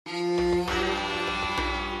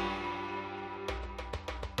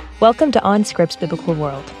Welcome to OnScript's Biblical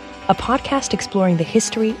World, a podcast exploring the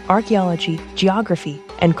history, archaeology, geography,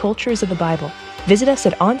 and cultures of the Bible. Visit us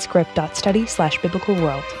at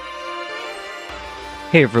onscript.study/biblicalworld.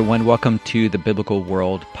 Hey everyone, welcome to the Biblical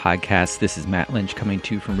World podcast. This is Matt Lynch coming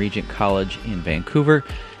to you from Regent College in Vancouver.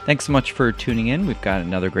 Thanks so much for tuning in. We've got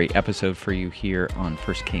another great episode for you here on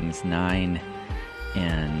 1 Kings 9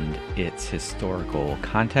 and its historical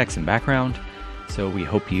context and background. So we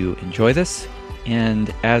hope you enjoy this.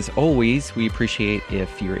 And as always, we appreciate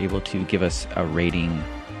if you're able to give us a rating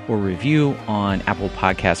or review on Apple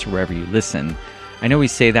Podcasts or wherever you listen. I know we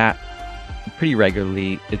say that pretty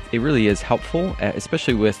regularly. It really is helpful,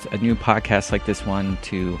 especially with a new podcast like this one,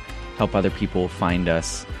 to help other people find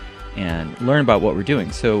us and learn about what we're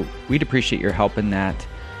doing. So we'd appreciate your help in that.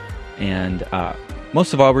 And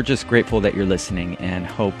most of all, we're just grateful that you're listening and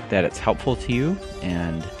hope that it's helpful to you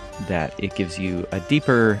and that it gives you a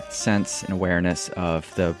deeper sense and awareness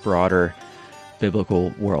of the broader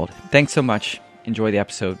biblical world. Thanks so much. Enjoy the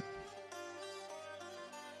episode.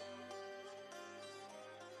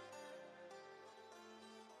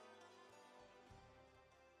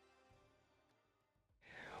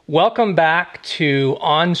 Welcome back to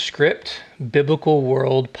OnScript Biblical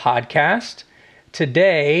World podcast.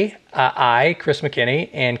 Today, I, Chris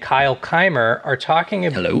McKinney, and Kyle Keimer are talking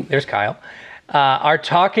about... Hello. There's Kyle. Are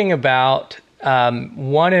talking about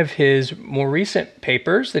one of his more recent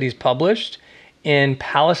papers that he's published in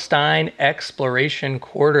Palestine Exploration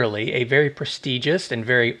Quarterly, a very prestigious and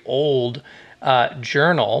very old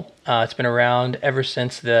journal. It's been around ever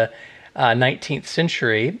since the 19th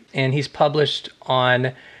century, and he's published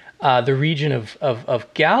on the region of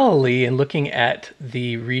Galilee and looking at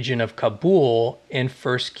the region of Kabul in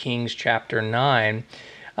 1 Kings chapter 9.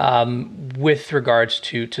 With regards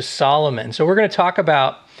to Solomon. So we're going to talk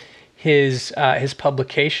about his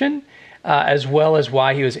publication, as well as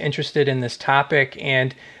why he was interested in this topic.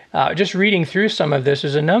 And just reading through some of this,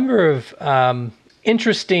 there's a number of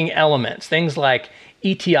interesting elements, things like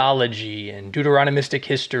etiology and Deuteronomistic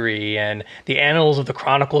history and the annals of the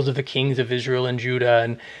chronicles of the kings of Israel and Judah,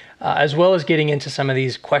 and as well as getting into some of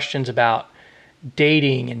these questions about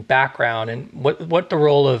dating and background and what the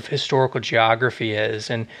role of historical geography is.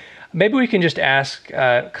 And maybe we can just ask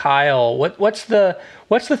Kyle, what's the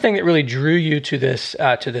thing that really drew you to this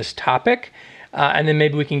topic, and then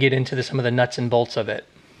maybe we can get into some of the nuts and bolts of it.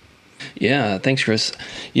 Yeah, thanks, Chris.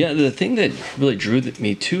 Yeah, the thing that really drew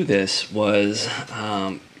me to this was,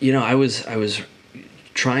 I was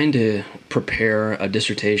trying to prepare a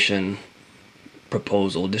dissertation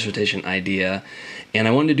idea, and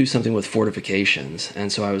I wanted to do something with fortifications.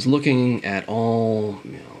 And so I was looking at all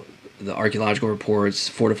the archaeological reports,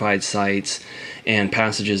 fortified sites, and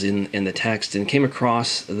passages in the text, and came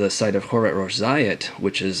across the site of Horet Rosh Zayit,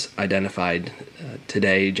 which is identified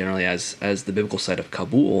today generally as the biblical site of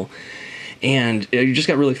Kabul. And you just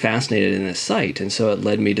got really fascinated in this site, and so it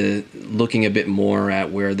led me to looking a bit more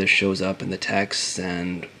at where this shows up in the text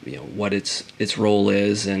and what its role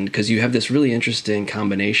is, and because you have this really interesting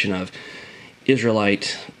combination of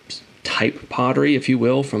Israelite type pottery, if you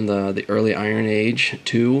will, from the early Iron Age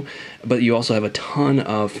too, but you also have a ton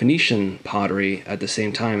of Phoenician pottery at the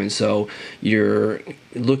same time, and so you're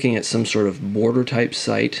looking at some sort of border type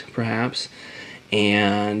site perhaps.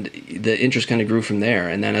 And the interest kind of grew from there.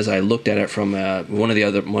 And then as I looked at it from one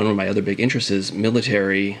of my other big interests is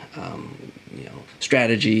military,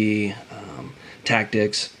 strategy,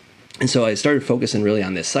 tactics. And so I started focusing really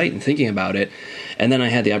on this site and thinking about it. And then I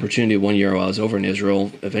had the opportunity one year while I was over in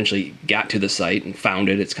Israel, eventually got to the site and found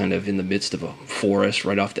it. It's kind of in the midst of a forest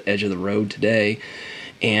right off the edge of the road today,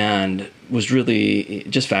 and was really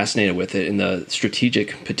just fascinated with it and the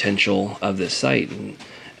strategic potential of this site.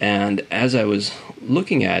 And as I was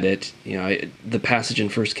looking at it, the passage in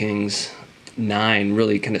 1 Kings 9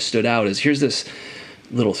 really kind of stood out as here's this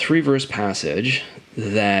little 3-verse passage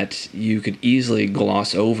that you could easily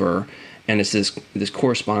gloss over, and it's this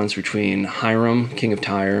correspondence between Hiram, king of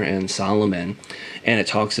Tyre, and Solomon, and it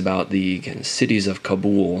talks about the kind of cities of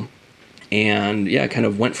Kabul. And I kind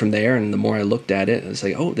of went from there, and the more I looked at it, I was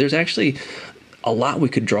like, oh, there's actually a lot we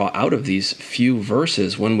could draw out of these few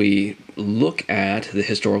verses when we look at the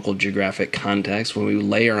historical geographic context, when we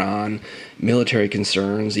layer on military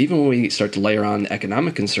concerns, even when we start to layer on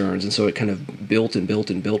economic concerns. And so it kind of built and built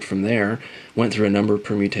and built from there, went through a number of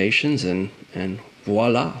permutations, and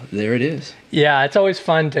voila, there it is. Yeah, it's always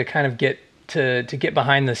fun to kind of get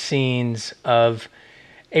behind the scenes of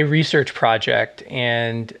a research project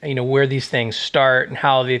and where these things start and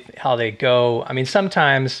how they go. I mean,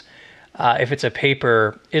 sometimes if it's a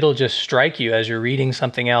paper, it'll just strike you as you're reading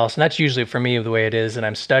something else. And that's usually for me the way it is. And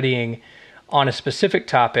I'm studying on a specific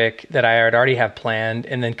topic that I already have planned,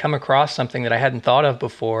 and then come across something that I hadn't thought of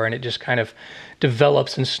before, and it just kind of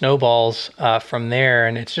develops and snowballs from there.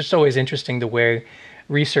 And it's just always interesting the way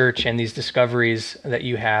research and these discoveries that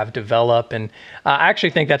you have develop. And I actually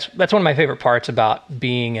think that's one of my favorite parts about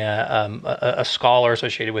being a scholar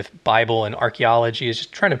associated with Bible and archaeology, is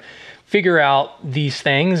just trying to figure out these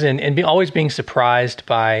things and always being surprised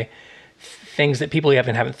by things that people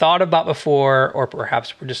haven't thought about before, or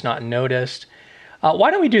perhaps were just not noticed.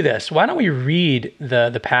 Why don't we do this? Why don't we read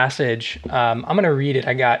the passage? I'm going to read it.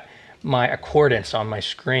 I got my accordance on my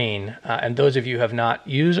screen. And those of you who have not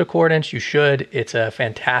used accordance, you should. It's a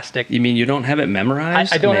fantastic... You mean you don't have it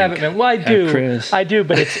memorized? I don't have it memorized. Well, I do. Chris. I do,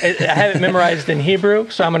 but I have it memorized in Hebrew,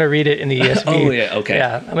 so I'm going to read it in the ESV. Oh, yeah, okay.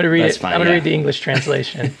 Yeah, I'm going to read That's it. fine, I'm going to yeah. read the English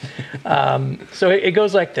translation. So it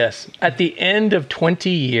goes like this. At the end of 20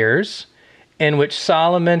 years, in which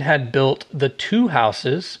Solomon had built the two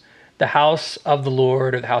houses, the house of the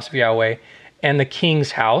Lord, or the house of Yahweh, and the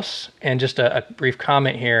king's house. And just a brief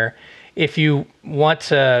comment here. If you want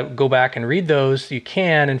to go back and read those, you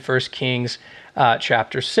can in 1 Kings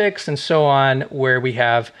chapter 6 and so on, where we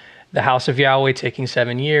have the house of Yahweh taking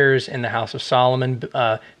 7 years and the house of Solomon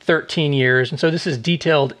 13 years. And so this is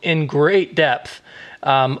detailed in great depth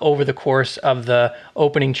over the course of the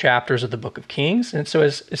opening chapters of the book of Kings. And so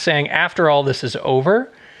it's saying, after all this is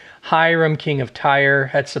over, Hiram, king of Tyre,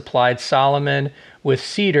 had supplied Solomon with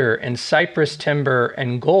cedar and cypress timber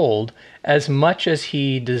and gold, as much as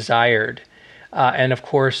he desired. And of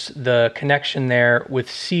course, the connection there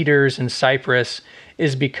with cedars and cypress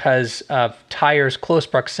is because of Tyre's close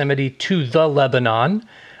proximity to the Lebanon,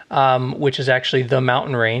 which is actually the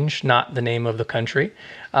mountain range, not the name of the country.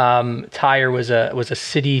 Tyre was a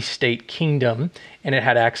city-state kingdom, and it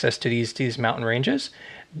had access to these mountain ranges.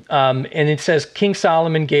 And it says, King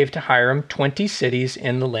Solomon gave to Hiram 20 cities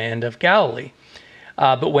in the land of Galilee.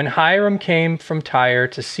 But when Hiram came from Tyre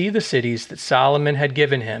to see the cities that Solomon had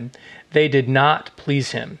given him, they did not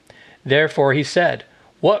please him. Therefore he said,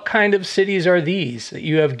 "What kind of cities are these that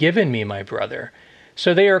you have given me, my brother?"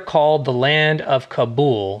 So they are called the land of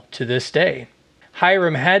Kabul to this day.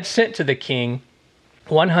 Hiram had sent to the king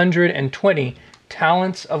 120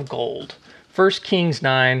 talents of gold. 1 Kings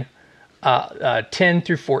 9, 10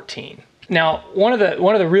 through 14. Now, one of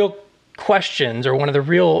the real questions, or one of the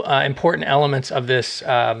real important elements of this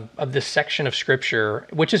section of scripture,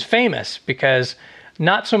 which is famous because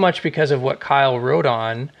not so much because of what Kyle wrote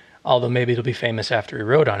on, although maybe it'll be famous after he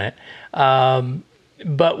wrote on it,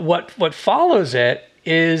 but what follows it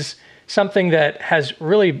is something that has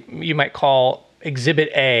really, you might call, Exhibit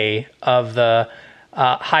A of the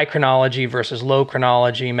high chronology versus low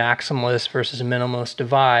chronology, maximalist versus minimalist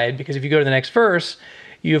divide. Because if you go to the next verse,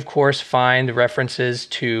 you of course find references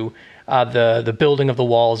to the building of the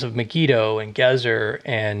walls of Megiddo and Gezer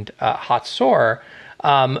and Hatzor,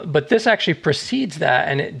 but this actually precedes that,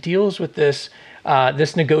 and it deals with this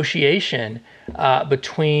negotiation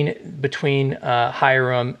between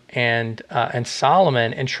Hiram and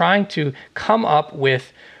Solomon, and trying to come up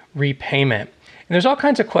with repayment. And there's all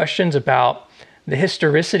kinds of questions about the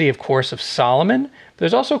historicity, of course, of Solomon. But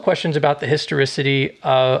there's also questions about the historicity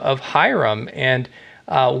of Hiram, and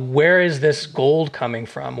where is this gold coming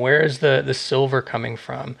from? Where is the silver coming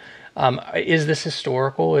from? Is this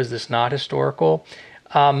historical? Is this not historical?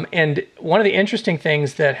 And one of the interesting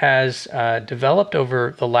things that has developed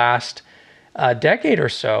over the last decade or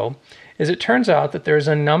so is it turns out that there's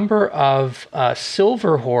a number of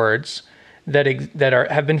silver hoards that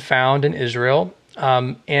have been found in Israel,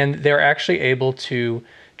 and they're actually able to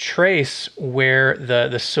trace where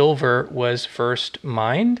the silver was first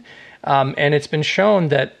mined. And it's been shown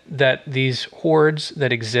that these hoards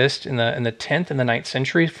that exist in the 10th and the 9th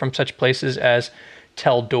century from such places as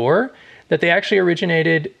Tel Dor, that they actually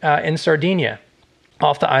originated in Sardinia,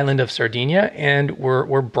 off the island of Sardinia, and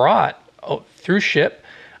were brought through ship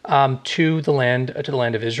to the land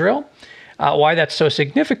of Israel. Why that's so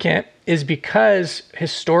significant is because,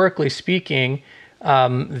 historically speaking,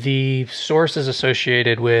 the sources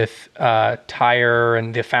associated with Tyre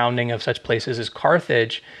and the founding of such places as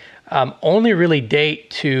Carthage only really date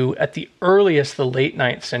to, at the earliest, the late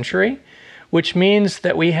 9th century, which means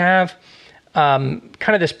that we have kind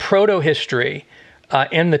of this proto-history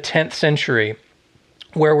in the 10th century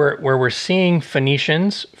where we're seeing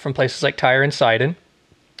Phoenicians from places like Tyre and Sidon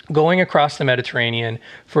going across the Mediterranean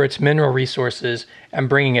for its mineral resources and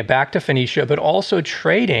bringing it back to Phoenicia, but also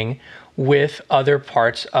trading with other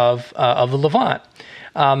parts of the Levant.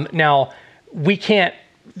 Now, we can't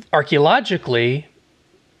archaeologically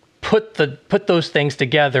put those things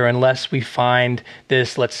together unless we find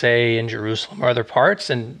this, let's say, in Jerusalem or other parts,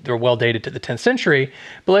 and they're well dated to the 10th century.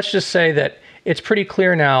 But let's just say that it's pretty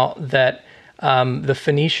clear now that the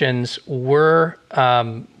Phoenicians were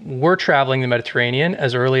traveling the Mediterranean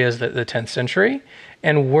as early as the 10th century,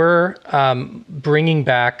 and were bringing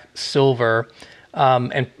back silver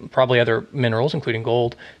and probably other minerals, including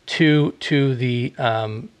gold, to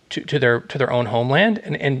their own homeland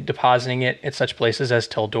and depositing it at such places as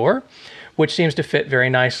Tel Dor, which seems to fit very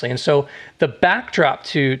nicely. And so the backdrop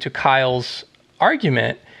to Kyle's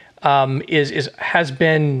argument has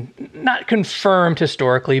been not confirmed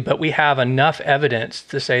historically, but we have enough evidence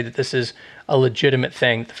to say that this is a legitimate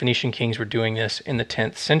thing. The Phoenician kings were doing this in the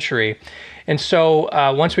 10th century. And so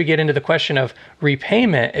once we get into the question of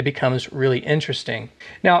repayment, it becomes really interesting.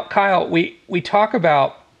 Now, Kyle, we talk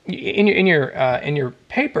about in your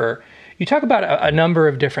paper, you talk about a number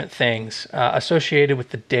of different things associated with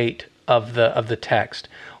the date of the text.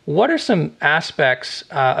 What are some aspects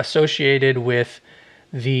associated with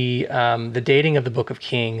the dating of the Book of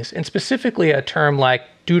Kings, and specifically a term like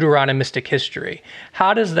Deuteronomistic history?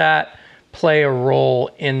 How does that play a role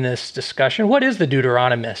in this discussion? What is the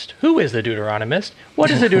Deuteronomist? Who is the Deuteronomist? What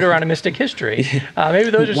is the Deuteronomistic history? Maybe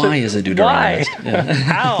those are why is a Deuteronomist? Why? Yeah.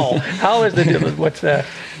 How is the what's the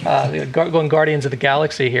going Guardians of the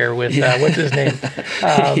Galaxy here with what's his name?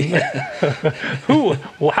 Who?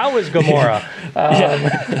 How is Gomorrah?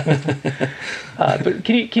 But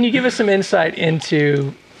can you give us some insight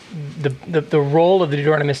into the role of the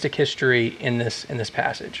Deuteronomistic history in this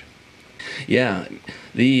passage? Yeah,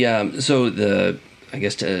 I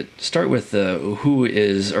guess to start with who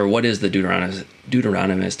is or what is the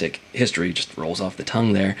Deuteronomistic history, just rolls off the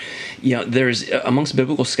tongue there. There's amongst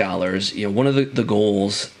biblical scholars, one of the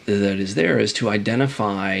goals that is there is to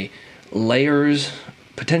identify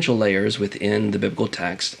potential layers within the biblical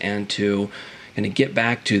text, and to kind of get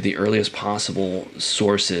back to the earliest possible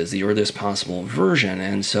sources, the earliest possible version.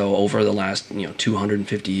 And so over the last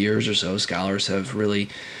 250 years or so, scholars have really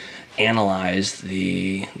analyzed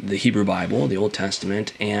the Hebrew Bible, the Old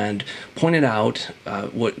Testament, and pointed out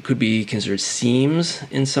what could be considered seams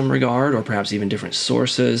in some regard, or perhaps even different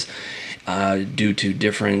sources due to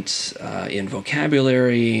difference in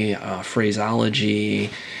vocabulary, phraseology,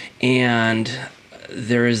 and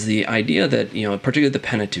there is the idea that, particularly the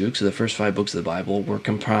Pentateuch, so the first 5 books of the Bible, were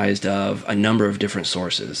comprised of a number of different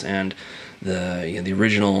sources, and the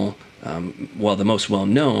original, the most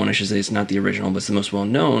well-known, I should say it's not the original, but it's the most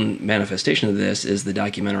well-known manifestation of this is the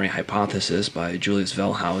documentary hypothesis by Julius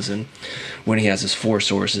Wellhausen, when he has his 4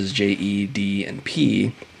 sources, J, E, D, and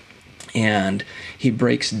P, and he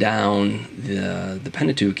breaks down the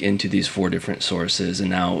Pentateuch into these 4 different sources, and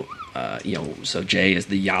now so J is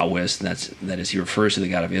the Yahwist, that is he refers to the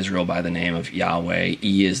God of Israel by the name of Yahweh.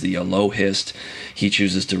 E is the Elohist, he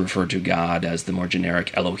chooses to refer to God as the more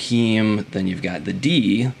generic Elohim. Then you've got the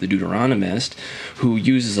D, the Deuteronomist, who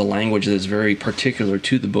uses a language that is very particular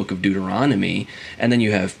to the book of Deuteronomy. And then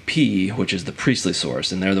you have P, which is the priestly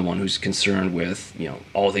source, and they're the one who's concerned with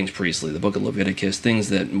all things priestly, the book of Leviticus, things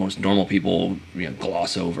that most normal people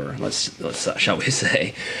gloss over, let's shall we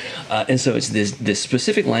say. And so it's this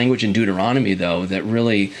specific language in Deuteronomy, though, that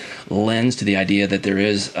really lends to the idea that there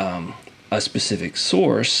is a specific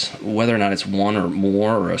source, whether or not it's one or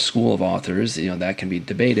more or a school of authors, that can be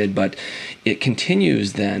debated, but it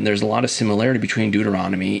continues then. There's a lot of similarity between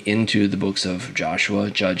Deuteronomy into the books of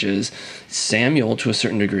Joshua, Judges, Samuel to a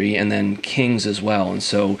certain degree, and then Kings as well. And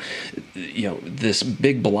so, this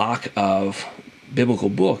big block of biblical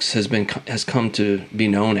books has come to be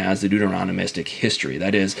known as the Deuteronomistic history.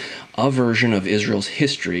 That is, a version of Israel's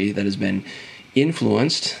history that has been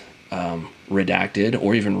influenced, redacted,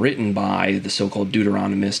 or even written by the so-called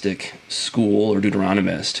Deuteronomistic school or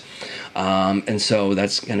Deuteronomist. And so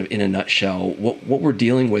that's kind of in a nutshell what we're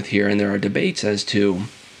dealing with here. And there are debates as to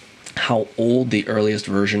how old the earliest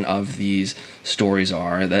version of these stories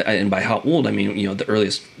are. And by how old, I mean, the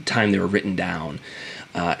earliest time they were written down.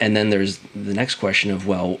 And then there's the next question of,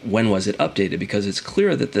 when was it updated? Because it's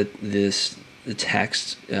clear that the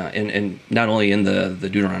text, and not only in the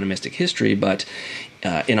Deuteronomistic history, but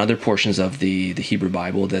in other portions of the Hebrew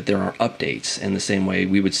Bible, that there are updates. In the same way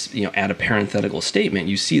we would add a parenthetical statement.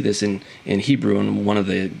 You see this in Hebrew, and one of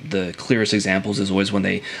the clearest examples is always when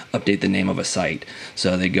they update the name of a site.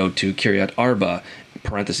 So they go to Kiryat Arba,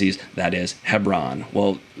 parentheses, that is Hebron.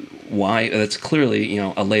 Well, why? That's clearly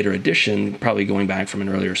a later addition, probably going back from an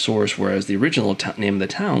earlier source, whereas the original name of the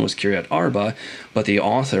town was Kiryat Arba, but the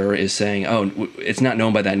author is saying, it's not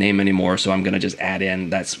known by that name anymore, so I'm going to just add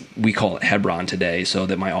in, we call it Hebron today, so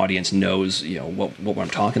that my audience knows what I'm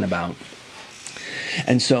talking about.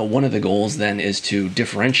 And so one of the goals then is to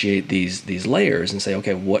differentiate these layers and say,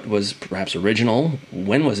 okay, what was perhaps original?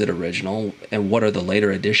 When was it original? And what are the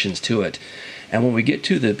later additions to it? And when we get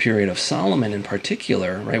to the period of Solomon in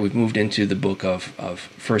particular, right, we've moved into the book of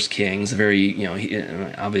First Kings. Very,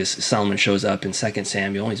 obvious. Solomon shows up in 2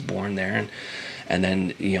 Samuel. He's born there, and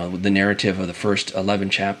then the narrative of the first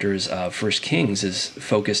 11 chapters of First Kings is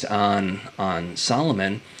focused on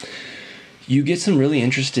Solomon. You get some really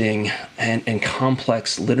interesting and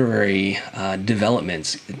complex literary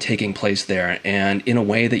developments taking place there, and in a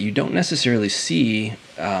way that you don't necessarily see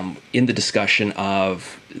in the discussion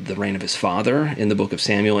of the reign of his father in the book of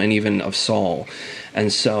Samuel and even of Saul.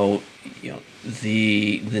 And so,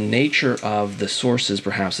 the nature of the sources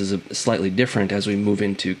perhaps is slightly different as we move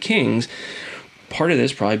into Kings. Part of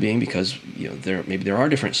this probably being because there are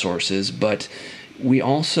different sources, but we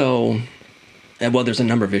also, well, there's a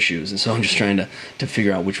number of issues, and so I'm just trying to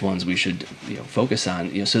figure out which ones we should focus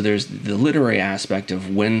on. So there's the literary aspect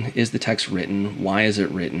of when is the text written, why is it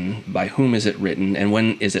written, by whom is it written, and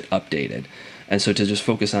when is it updated. And so to just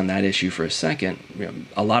focus on that issue for a second,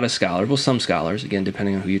 a lot of scholars, well, some scholars, again,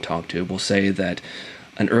 depending on who you talk to, will say that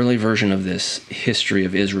an early version of this history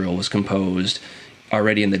of Israel was composed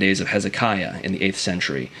already in the days of Hezekiah in the 8th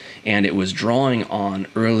century, and it was drawing on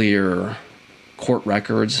earlier court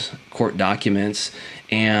records, court documents,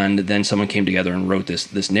 and then someone came together and wrote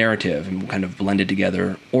this narrative and kind of blended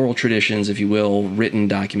together oral traditions, if you will, written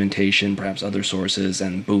documentation, perhaps other sources,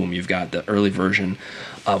 and boom, you've got the early version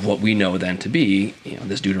of what we know then to be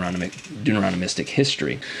this Deuteronomistic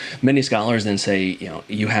history. Many scholars then say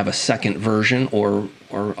you have a second version or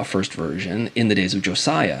a first version in the days of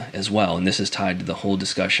Josiah as well, and this is tied to the whole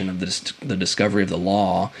discussion of the discovery of the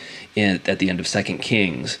law at the end of 2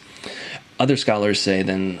 Kings. Other scholars say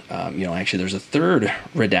then, actually there's a third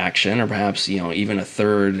redaction, or perhaps, even a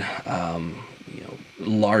third,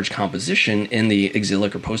 large composition in the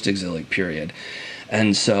exilic or post-exilic period.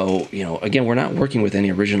 And so, again, we're not working with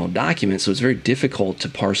any original documents, so it's very difficult to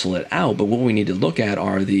parcel it out. But what we need to look at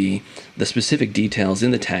are the specific details in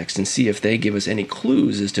the text and see if they give us any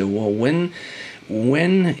clues as to, well, when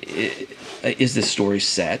is this story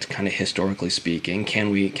set, kind of historically speaking? Can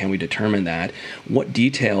we determine that? What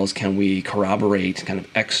details can we corroborate kind of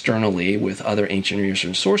externally with other ancient Near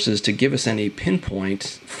Eastern sources to give us any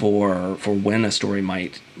pinpoint for when a story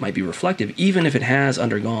might be reflective, even if it has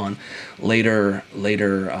undergone later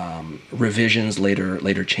revisions,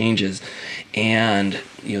 later changes? And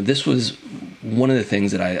this was one of the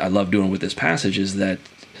things that I love doing with this passage is that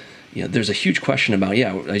there's a huge question about,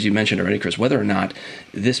 as you mentioned already, Chris, whether or not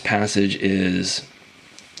this passage is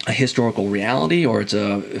a historical reality or it's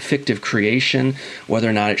a fictive creation, whether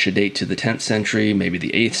or not it should date to the 10th century, maybe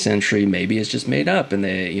the 8th century, maybe it's just made up and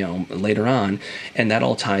later on. And that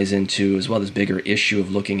all ties into as well this bigger issue of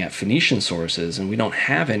looking at Phoenician sources. And we don't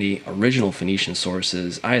have any original Phoenician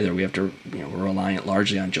sources either. We have to, we're reliant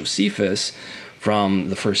largely on Josephus from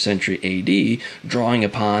the 1st century AD, drawing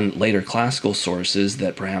upon later classical sources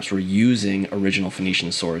that perhaps were using original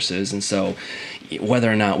Phoenician sources. And so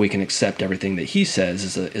whether or not we can accept everything that he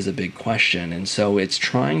says is a big question. And so it's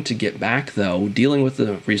trying to get back, though, dealing with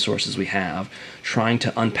the resources we have, trying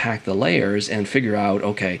to unpack the layers and figure out,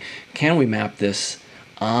 okay, can we map this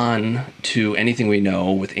on to anything we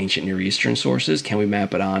know with ancient Near Eastern sources? Can we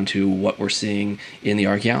map it on to what we're seeing in the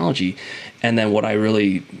archaeology? And then what I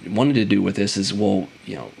really wanted to do with this is, the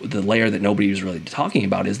layer that nobody was really talking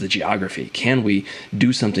about is the geography. Can we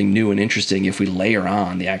do something new and interesting if we layer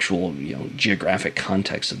on the actual, geographic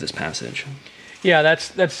context of this passage? Yeah,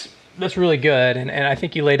 that's really good. And I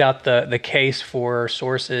think you laid out the case for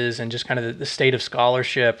sources and just kind of the state of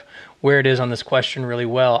scholarship, where it is on this question really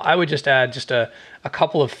well. I would just add just a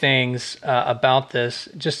couple of things about this,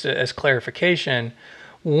 just as clarification.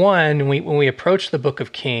 One, when we approach the book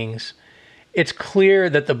of Kings, it's clear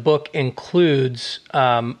that the book includes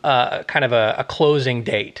kind of a closing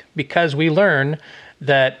date, because we learn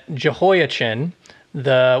that Jehoiachin,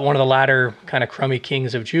 one of the latter kind of crummy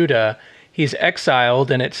kings of Judah, he's exiled,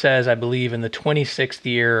 and it says, I believe, in the 26th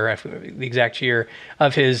year, or the exact year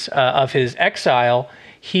of his exile,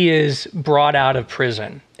 he is brought out of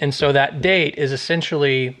prison. And so that date is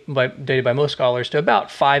essentially dated by most scholars to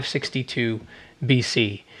about 562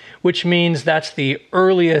 BC, which means that's the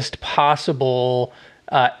earliest possible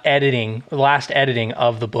last editing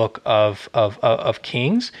of the book of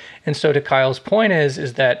Kings. And so to Kyle's point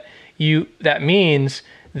is that that means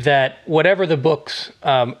that whatever the book's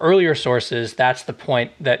earlier sources, that's the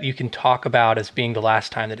point that you can talk about as being the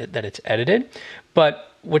last time that it's edited. But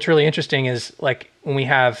what's really interesting is, like, when we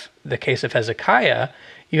have the case of Hezekiah,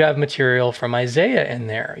 you have material from Isaiah in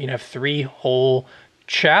there. You have 3 whole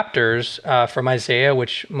chapters from Isaiah,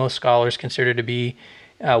 which most scholars consider to be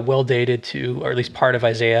well dated to, or at least part of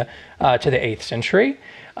Isaiah, to the 8th century.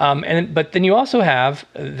 But then you also have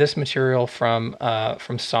this material from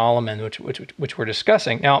Solomon, which we're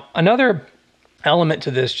discussing. Now, another element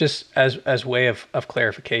to this, just as way of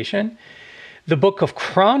clarification, the book of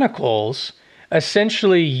Chronicles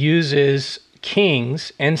essentially uses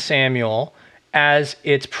Kings and Samuel as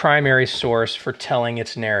its primary source for telling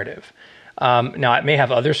its narrative. Now, it may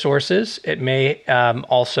have other sources. It may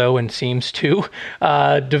also, and seems to,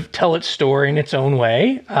 tell its story in its own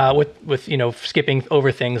way, with skipping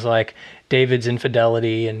over things like David's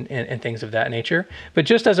infidelity and things of that nature. But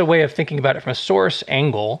just as a way of thinking about it from a source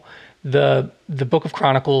angle, the Book of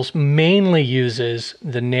Chronicles mainly uses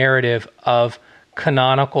the narrative of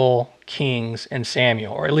canonical Kings and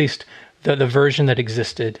Samuel, or at least the version that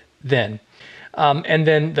existed then. And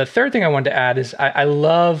then the third thing I wanted to add is I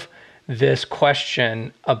love this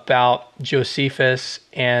question about Josephus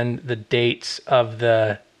and the dates of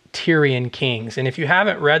the Tyrian kings. And if you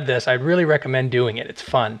haven't read this, I really recommend doing it. It's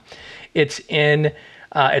fun. It's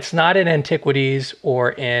not in Antiquities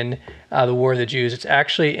or in the War of the Jews. It's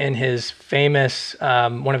actually in his famous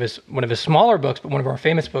one of his smaller books, but one of our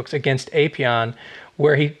famous books, Against Apion,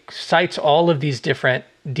 where he cites all of these different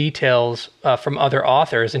details from other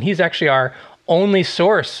authors. And he's actually our only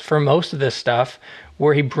source for most of this stuff,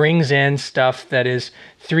 where he brings in stuff that is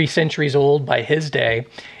 3 centuries old by his day.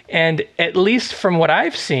 And at least from what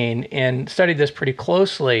I've seen and studied this pretty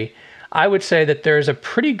closely, I would say that there's a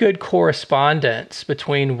pretty good correspondence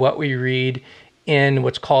between what we read in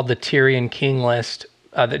what's called the Tyrian king list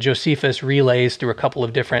that Josephus relays through a couple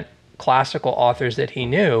of different classical authors that he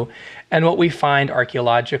knew, and what we find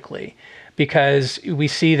archaeologically, because we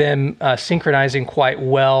see them synchronizing quite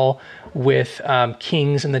well with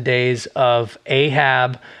kings in the days of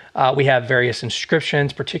Ahab. We have various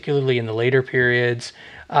inscriptions, particularly in the later periods,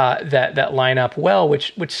 that line up well,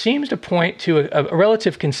 which seems to point to a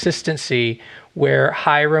relative consistency, where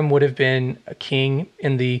Hiram would have been a king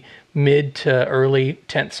in the mid to early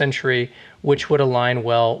 10th century, which would align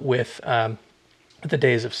well with the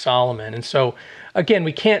days of Solomon. And so, again,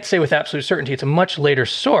 we can't say with absolute certainty it's a much later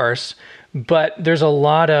source, but there's a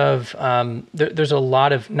lot of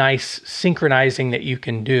nice synchronizing that you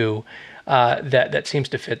can do that seems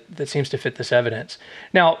to fit this evidence.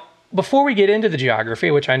 Now, before we get into the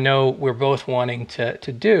geography, which I know we're both wanting to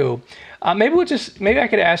do, maybe I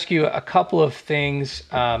could ask you a couple of things.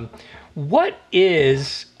 What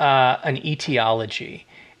is an etiology,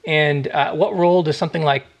 and what role does something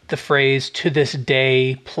like the phrase "to this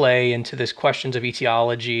day" play into this questions of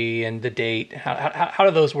etiology and the date? How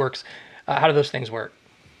do those works? How do those things work?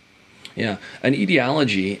 Yeah, an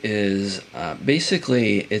etiology is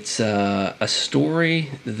basically it's a story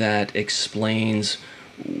that explains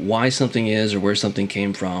why something is or where something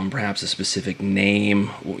came from, perhaps a specific name,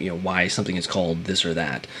 why something is called this or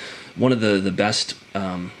that. One of the best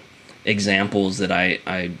examples that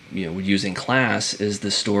I would use in class is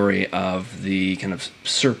the story of the kind of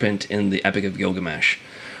serpent in the Epic of Gilgamesh,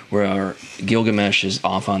 where Gilgamesh is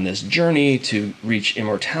off on this journey to reach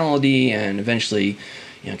immortality and eventually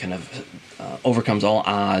overcomes all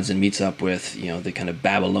odds and meets up with the kind of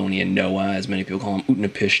Babylonian Noah, as many people call him,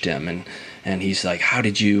 Utnapishtim, and he's like, how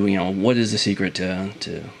did you what is the secret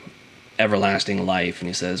to everlasting life? And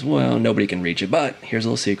he says, well, nobody can reach it, but here's a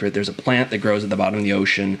little secret. There's a plant that grows at the bottom of the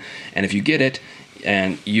ocean, and if you get it,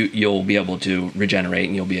 and you'll be able to regenerate,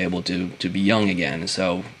 and you'll be able to be young again. And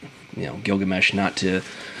so Gilgamesh,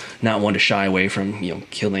 not one to shy away from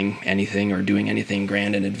killing anything or doing anything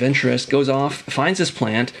grand and adventurous, goes off, finds this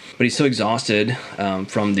plant, but he's so exhausted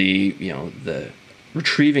from the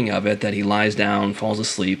retrieving of it that he lies down, falls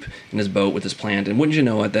asleep in his boat with his plant. And wouldn't you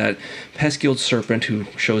know it, that pesky serpent who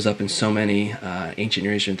shows up in so many ancient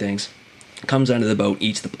Near Eastern things comes onto the boat,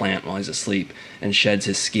 eats the plant while he's asleep, and sheds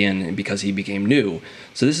his skin because he became new.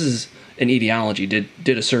 So this is an etiology.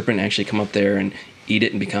 Did a serpent actually come up there and eat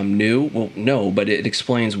it and become new? Well, no, but it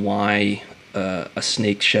explains why a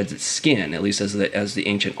snake sheds its skin, at least as the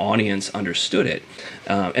ancient audience understood it.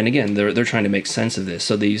 And again, they're trying to make sense of this.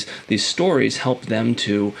 So these stories help them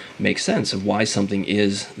to make sense of why something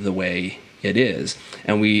is the way it is.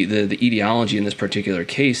 And the etiology in this particular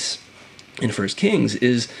case in 1 Kings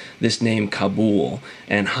is this name Kabul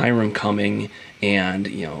and Hiram coming, and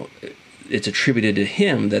it's attributed to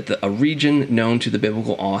him that a region known to the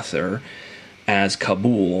biblical author as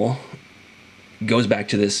Kabul goes back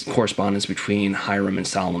to this correspondence between Hiram and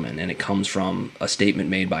Solomon, and it comes from a statement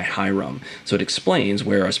made by Hiram. So it explains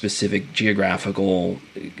where a specific geographical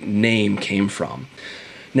name came from.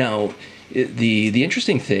 Now, the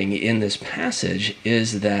interesting thing in this passage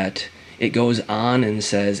is that it goes on and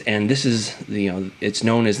says, and this is, it's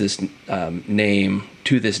known as this name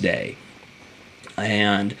to this day.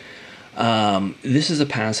 And this is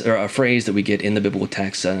a phrase that we get in the biblical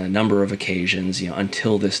text on a number of occasions,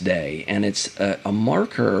 until this day. And it's a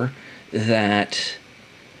marker that,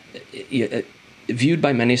 viewed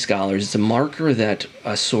by many scholars, it's a marker that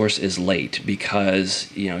a source is late, because,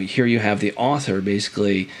 here you have the author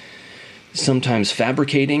basically sometimes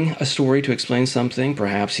fabricating a story to explain something.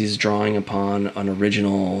 Perhaps he's drawing upon an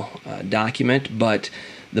original document, but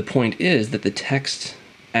the point is that the text,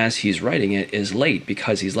 as he's writing it, is late,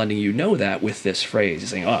 because he's letting you know that with this phrase.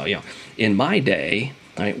 He's saying, in my day,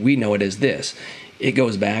 right, we know it as this. It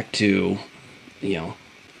goes back to,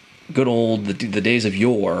 good old the days of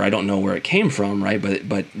yore. I don't know where it came from, right?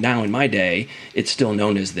 But now in my day, it's still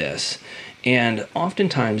known as this. And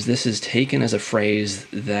oftentimes this is taken as a phrase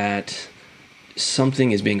that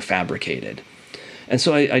something is being fabricated. And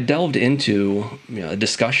so I delved into a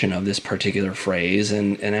discussion of this particular phrase,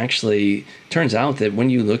 and actually turns out that when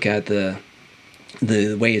you look at the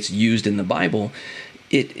way it's used in the Bible,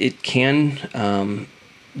 it can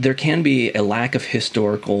there can be a lack of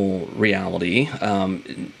historical reality,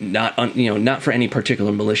 not for any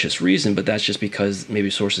particular malicious reason, but that's just because maybe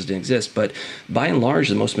sources didn't exist. But by and large,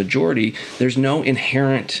 the most majority, there's no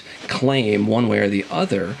inherent claim one way or the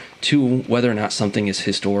other to whether or not something is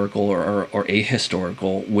historical or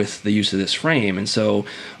ahistorical with the use of this frame. And so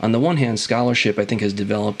on the one hand, scholarship, I think, has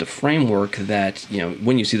developed a framework that,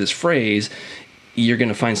 when you see this phrase, you're going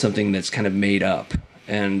to find something that's kind of made up.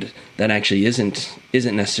 And that actually isn't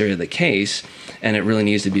necessarily the case, and it really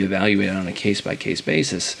needs to be evaluated on a case-by-case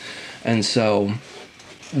basis. And so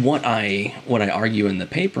what I argue in the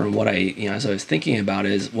paper, and what as I was thinking about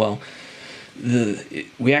is, well,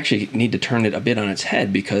 we actually need to turn it a bit on its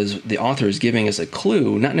head, because the author is giving us a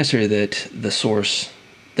clue, not necessarily that the source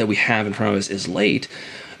that we have in front of us is late,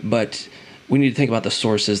 but we need to think about the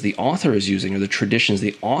sources the author is using, or the traditions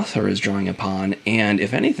the author is drawing upon. And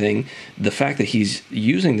if anything, the fact that he's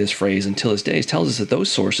using this phrase until his days tells us that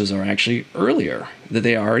those sources are actually earlier, that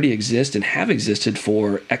they already exist and have existed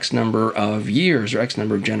for X number of years or X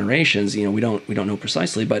number of generations. We don't know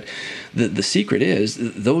precisely, but the secret is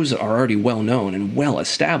those are already well known and well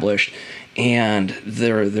established, and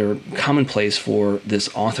they're commonplace for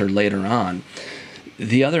this author later on.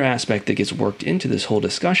 The other aspect that gets worked into this whole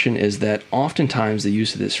discussion is that oftentimes the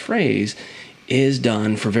use of this phrase is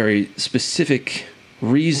done for very specific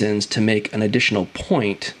reasons to make an additional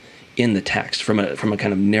point in the text from a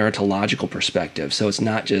kind of narratological perspective. So it's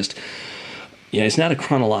not just, it's not a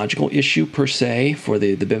chronological issue per se for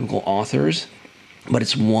the biblical authors, but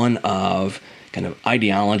it's one of kind of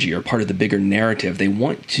ideology or part of the bigger narrative. They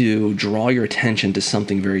want to draw your attention to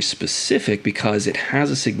something very specific because it has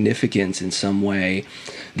a significance in some way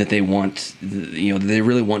that they want, they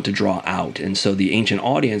really want to draw out. And so the ancient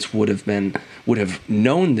audience would have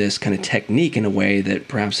known this kind of technique in a way that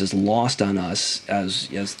perhaps is lost on us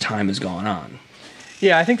as time has gone on.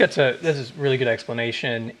 Yeah, I think this is a really good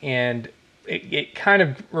explanation, and it kind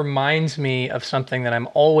of reminds me of something that I'm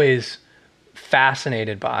always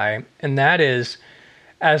fascinated by, and that is,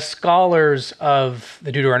 as scholars of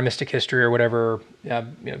the Deuteronomistic history or whatever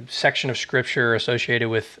section of scripture associated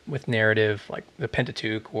with narrative, like the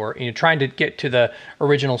Pentateuch, or trying to get to the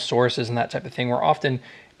original sources and that type of thing, we're often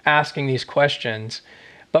asking these questions.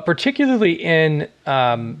 But particularly in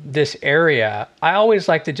this area, I always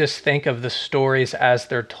like to just think of the stories as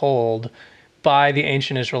they're told by the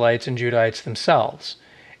ancient Israelites and Judahites themselves.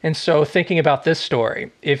 And so thinking about this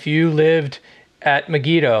story, if you lived at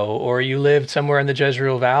Megiddo, or you lived somewhere in the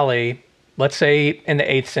Jezreel Valley, let's say in the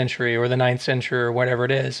 8th century or the 9th century or whatever it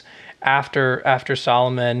is, after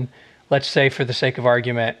Solomon, let's say for the sake of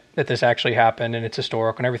argument that this actually happened and it's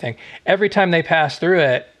historical and everything, every time they pass through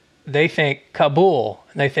it, they think Kabul,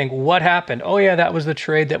 and they think, what happened? Oh yeah, that was the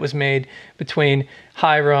trade that was made between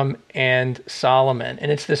Hiram and Solomon.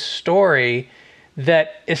 And it's this story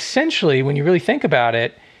that essentially, when you really think about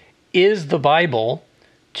it, is the Bible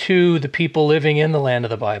to the people living in the land of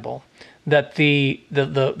the Bible. That the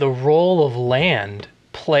role of land,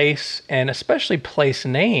 place, and especially place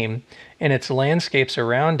name and its landscapes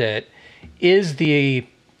around it is the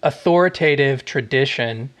authoritative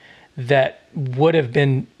tradition that would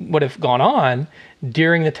have gone on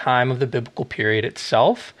during the time of the biblical period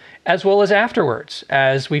itself, as well as afterwards,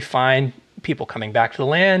 as we find people coming back to the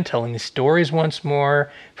land, telling these stories once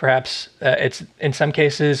more. Perhaps it's in some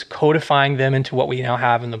cases codifying them into what we now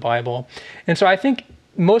have in the Bible. And so I think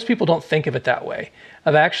most people don't think of it that way.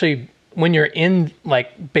 Of actually, when you're in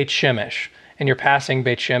like Beit Shemesh and you're passing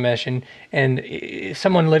Beit Shemesh and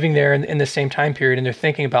someone living there in the same time period, and they're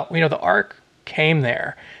thinking about, the ark came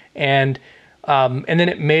there, and then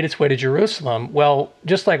it made its way to Jerusalem. Well,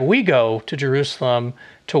 just like we go to Jerusalem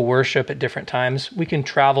to worship at different times, we can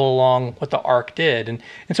travel along what the ark did. And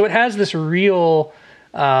so it has this real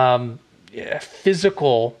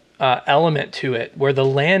physical element to it, where the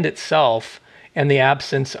land itself, and the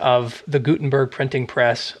absence of the Gutenberg printing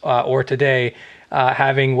press, or today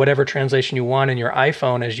having whatever translation you want in your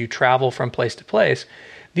iPhone as you travel from place to place,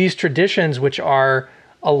 these traditions which are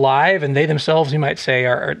alive, and they themselves, you might say,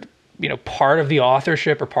 are part of the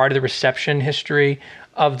authorship or part of the reception history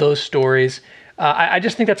of those stories. I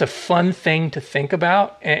just think that's a fun thing to think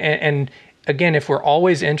about. And again, if we're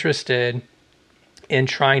always interested in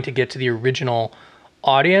trying to get to the original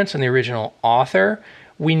audience and the original author,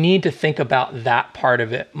 we need to think about that part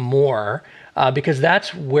of it more, because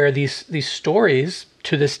that's where these stories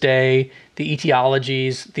to this day, the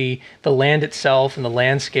etiologies, the land itself and the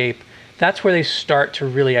landscape, that's where they start to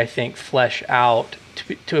really, I think, flesh out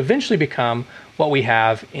to eventually become what we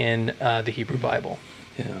have in the Hebrew Bible.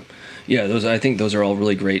 Yeah. I think those are all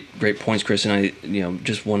really great points, Chris. And I,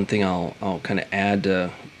 just one thing I'll kind of add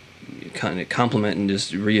to kind of compliment and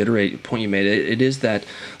just reiterate the point you made. It is that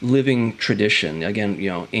living tradition. Again,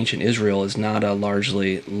 ancient Israel is not a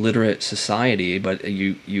largely literate society, but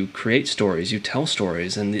you create stories, you tell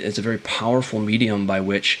stories, and it's a very powerful medium by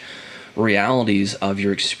which realities of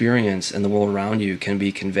your experience and the world around you can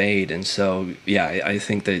be conveyed. And so, I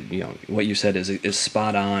think that what you said is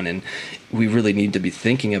spot on, and we really need to be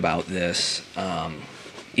thinking about this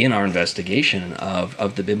in our investigation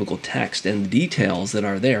of the biblical text and the details that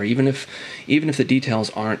are there, even if the details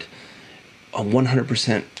aren't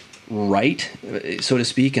 100% right, so to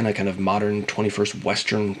speak, in a kind of modern 21st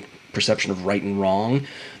Western perception of right and wrong.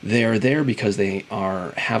 They're there because they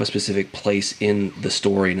have a specific place in the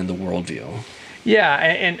story and in the worldview. Yeah,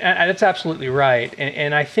 and that's absolutely right.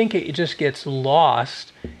 And I think it just gets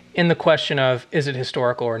lost in the question of, is it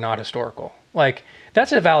historical or not historical? Like,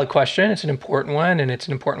 that's a valid question. It's an important one, and it's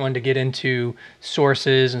an important one to get into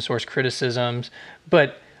sources and source criticisms.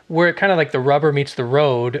 But where it kind of like the rubber meets the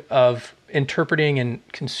road of interpreting and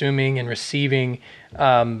consuming and receiving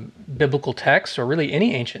biblical text, or really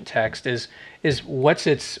any ancient text, is what's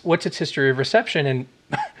its history of reception, and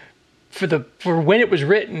for when it was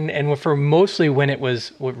written, and for mostly when it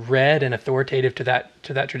was read and authoritative to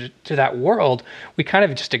that world, we kind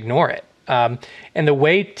of just ignore it. And the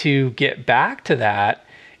way to get back to that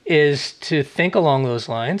is to think along those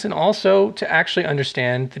lines, and also to actually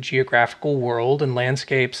understand the geographical world and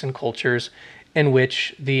landscapes and cultures in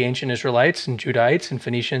which the ancient Israelites and Judahites and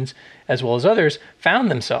Phoenicians, as well as others, found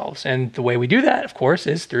themselves. And the way we do that, of course,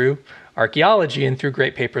 is through archaeology and through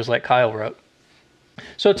great papers like Kyle wrote.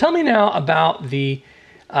 So tell me now about the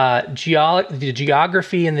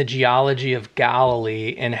geography and the geology of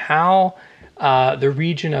Galilee, and how the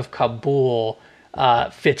region of Kabul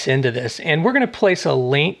fits into this. And we're going to place a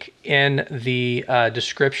link in the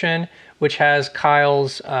description, which has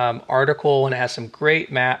Kyle's article, and it has some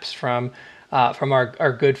great maps from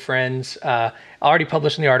our good friends, already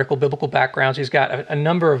published in the article, Biblical Backgrounds. He's got a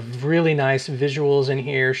number of really nice visuals in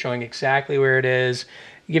here showing exactly where it is,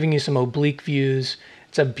 giving you some oblique views.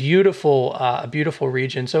 It's a beautiful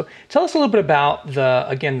region. So tell us a little bit about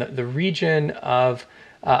the region of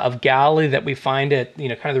Galilee that we find at,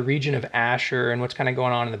 kind of the region of Asher, and what's kind of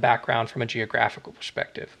going on in the background from a geographical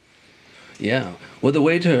perspective. Yeah. Well, the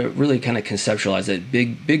way to really kind of conceptualize it,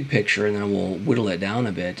 big picture, and then we'll whittle it down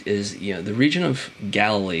a bit, is, the region of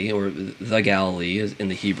Galilee, or the Galilee is in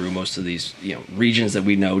the Hebrew. Most of these, regions that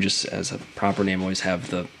we know just as a proper name always have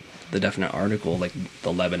the definite article, like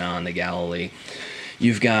the Lebanon, the Galilee.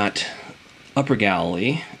 You've got Upper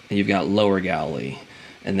Galilee, and you've got Lower Galilee.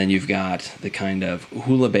 And then you've got the kind of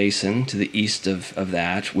Hula Basin to the east of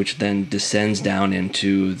that, which then descends down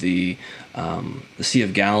into the Sea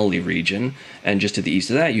of Galilee region. And just to the east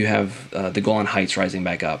of that, you have the Golan Heights rising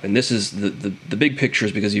back up. And this is the big picture,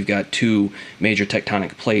 is because you've got two major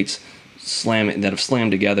tectonic plates that have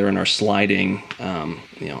slammed together and are sliding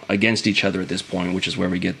against each other at this point, which is where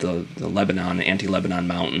we get the Lebanon, anti-Lebanon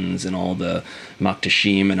mountains, and all the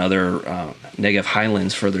Maktashim and other Negev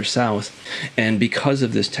highlands further south. And because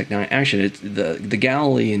of this tectonic action, the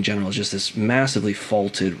Galilee in general is just this massively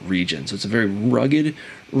faulted region. So it's a very rugged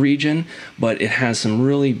region, but it has some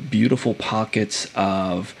really beautiful pockets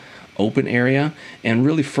of open area and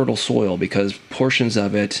really fertile soil, because portions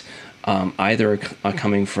of it either are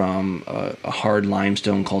coming from a hard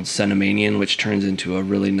limestone called Cenomanian, which turns into a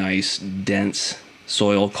really nice, dense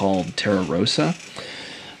soil called Terra Rosa.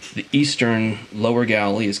 The eastern lower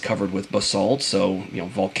Galilee is covered with basalt, so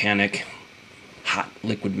volcanic hot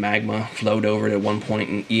liquid magma flowed over it at one point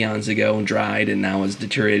in eons ago and dried, and now has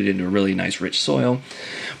deteriorated into a really nice rich soil.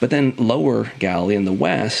 But then lower Galilee in the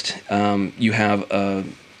west, you have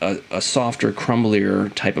a softer,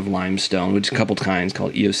 crumblier type of limestone, which is a couple kinds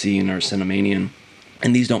called Eocene or Cenomanian,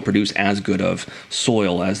 and these don't produce as good of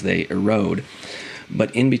soil as they erode.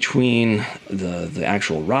 But in between the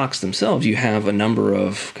actual rocks themselves, you have a number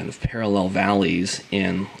of kind of parallel valleys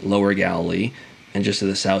in Lower Galilee, and just to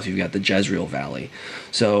the south, you've got the Jezreel Valley.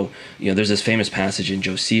 So, there's this famous passage in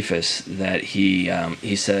Josephus that he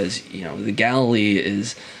says, the Galilee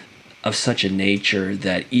is of such a nature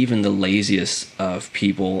that even the laziest of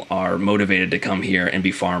people are motivated to come here and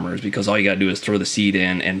be farmers, because all you got to do is throw the seed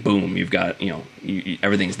in and boom, you've got,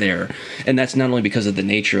 everything's there. And that's not only because of the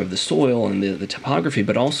nature of the soil and the topography,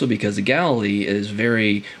 but also because the Galilee is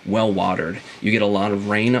very well watered. You get a lot of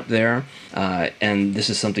rain up there, and this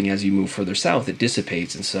is something as you move further south, it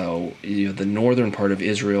dissipates. And so, the northern part of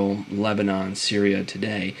Israel, Lebanon, Syria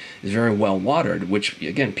today is very well watered, which,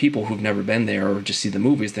 again, people who've never been there or just see the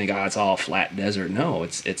movies think, it's all flat desert. No,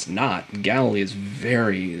 it's not. Galilee is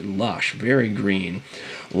very lush, very green,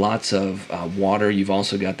 lots of water. You've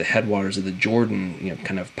also got the headwaters of the Jordan,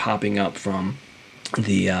 kind of popping up from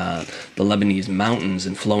the Lebanese mountains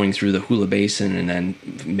and flowing through the Hula Basin and then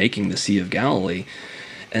making the Sea of Galilee.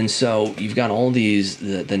 And so you've got all these,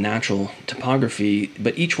 the natural topography,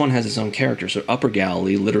 but each one has its own character. So Upper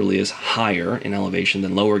Galilee literally is higher in elevation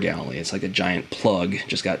than Lower Galilee. It's like a giant plug,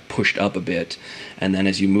 just got pushed up a bit. And then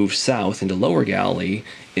as you move south into Lower Galilee,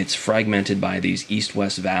 it's fragmented by these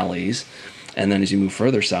east-west valleys. And then as you move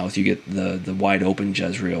further south, you get the wide open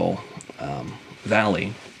Jezreel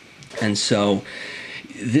Valley. And so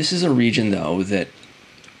this is a region, though, that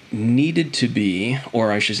needed to be,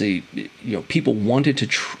 or I should say, people wanted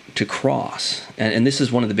to cross, and this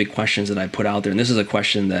is one of the big questions that I put out there, and this is a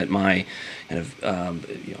question that my kind of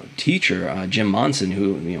teacher, Jim Monson,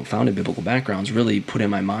 who founded Biblical Backgrounds, really put in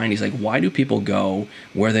my mind. He's like, why do people go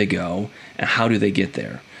where they go, and how do they get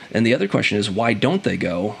there? And the other question is, why don't they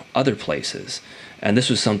go other places? And this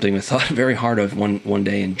was something I thought very hard of one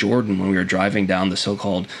day in Jordan when we were driving down the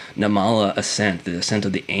so-called Namala ascent, the ascent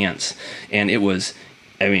of the ants, and it was,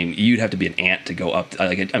 you'd have to be an ant to go up,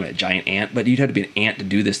 a giant ant, but you'd have to be an ant to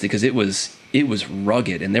do this because it was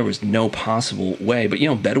rugged and there was no possible way. But,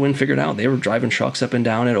 Bedouin figured out. They were driving trucks up and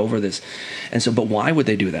down it over this. And so, but why would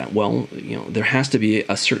they do that? Well, there has to be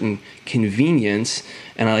a certain convenience.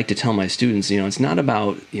 And I like to tell my students, it's not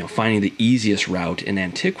about, finding the easiest route in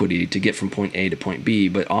antiquity to get from point A to point B,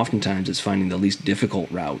 but oftentimes it's finding the least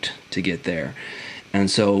difficult route to get there. And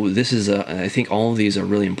so this is I think all of these are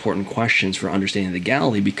really important questions for understanding the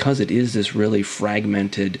Galilee, because it is this really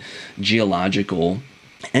fragmented geological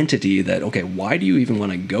entity that, okay, why do you even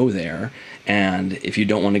want to go there? And if you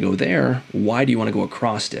don't want to go there, why do you want to go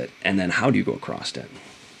across it? And then how do you go across it?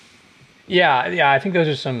 Yeah, I think those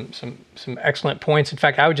are some excellent points. In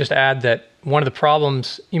fact, I would just add that one of the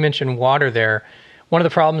problems, you mentioned water there, one of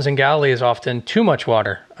the problems in Galilee is often too much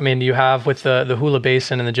water. You have with the Hula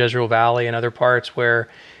Basin and the Jezreel Valley and other parts where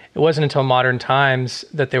it wasn't until modern times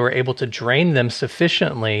that they were able to drain them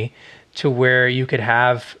sufficiently to where you could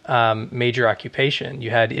have major occupation.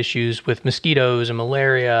 You had issues with mosquitoes and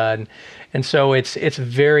malaria, and so it's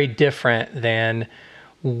very different than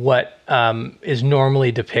what is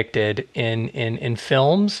normally depicted in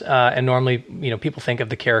films, and normally people think of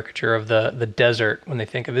the caricature of the desert when they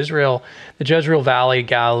think of Israel. The Jezreel Valley,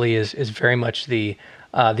 Galilee is very much the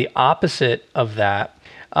opposite of that.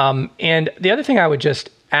 And the other thing I would just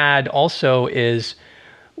add also is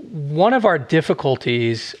one of our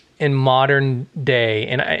difficulties in modern day,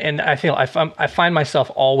 and I feel I find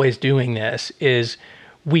myself always doing this, is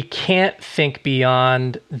we can't think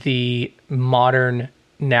beyond the modern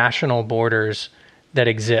national borders that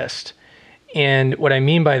exist. And what I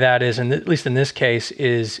mean by that is, at least in this case,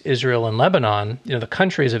 is Israel and Lebanon, the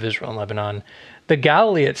countries of Israel and Lebanon. The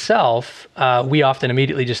Galilee itself, we often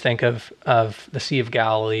immediately just think of the Sea of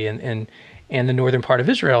Galilee and the northern part of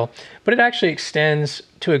Israel, but it actually extends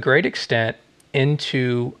to a great extent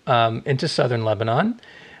into southern Lebanon,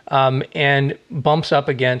 and bumps up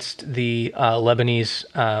against the Lebanese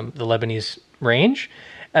range,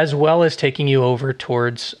 as well as taking you over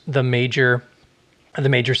towards the major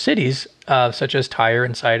cities such as Tyre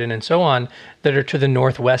and Sidon and so on that are to the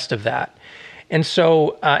northwest of that. And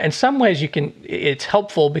so in some ways it's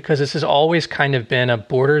helpful because this has always kind of been a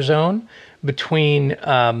border zone between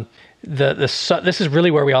this is really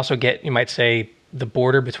where we also get, you might say, the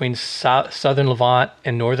border between southern Levant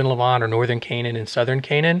and northern Levant, or northern Canaan and southern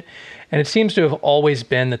Canaan. And it seems to have always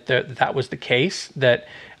been that was the case, that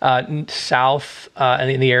south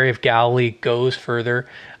in the area of Galilee goes further,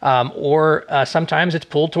 or sometimes it's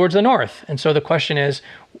pulled towards the north. And so the question is,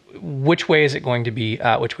 which way is it going to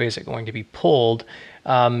be pulled,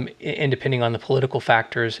 and depending on the political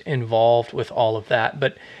factors involved with all of that.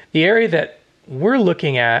 But the area that we're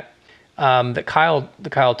looking at, that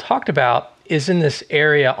Kyle talked about, is in this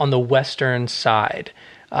area on the western side,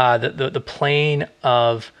 the plain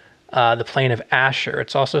of Asher.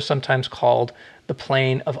 It's also sometimes called the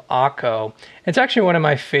plain of Akko. It's actually one of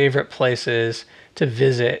my favorite places to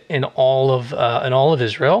visit in all of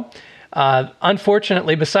Israel.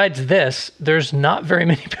 Unfortunately, besides this, there's not very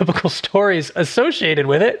many biblical stories associated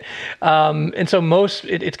with it, and so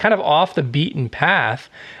it's kind of off the beaten path.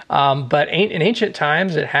 But in ancient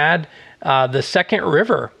times, it had the second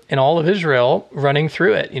river in all of Israel running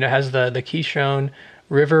through it. It has the Kishon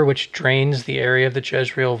River, which drains the area of the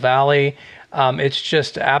Jezreel Valley. It's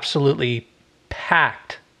just absolutely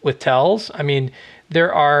packed with tells. I mean,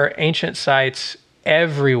 there are ancient sites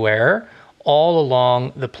everywhere, all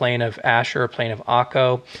along the plain of Asher, plain of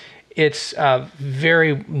Akko. It's a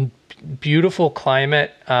very beautiful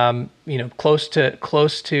climate, close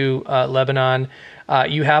to Lebanon.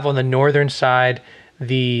 You have on the northern side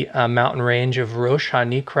the mountain range of Rosh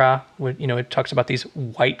HaNikra. It talks about these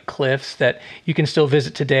white cliffs that you can still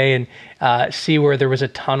visit today and see where there was a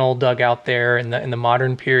tunnel dug out there in the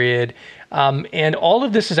modern period. And all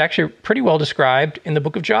of this is actually pretty well described in the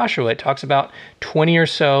book of Joshua. It talks about 20 or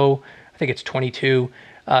so, I think it's 22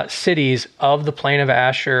 cities of the plain of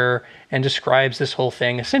Asher, and describes this whole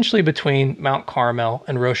thing essentially between Mount Carmel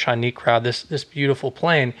and Rosh HaNikra, this beautiful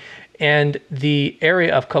plain. And the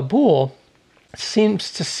area of Kabul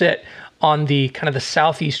seems to sit on the kind of the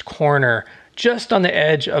southeast corner, just on the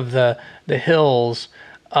edge of the hills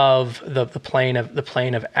of the plain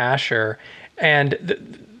of Asher.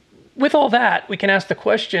 And with all that, we can ask the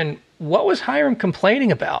question, what was Hiram complaining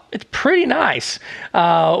about? It's pretty nice.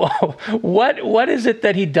 What is it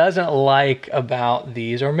that he doesn't like about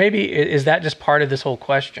these? Or maybe is that just part of this whole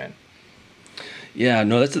question? Yeah,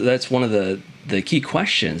 no, that's one of the key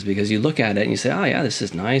questions, because you look at it and you say, oh yeah, this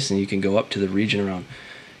is nice, and you can go up to the region around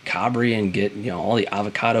Cabri and get all the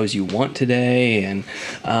avocados you want today. And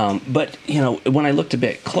but when I looked a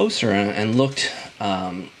bit closer and looked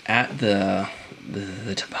at the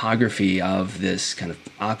topography of this kind of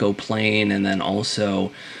Akko plain, and then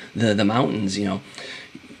also the mountains, so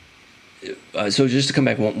just to come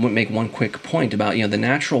back, make one quick point about the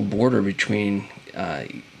natural border between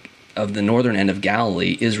of the northern end of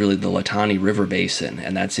Galilee is really the Litani River Basin,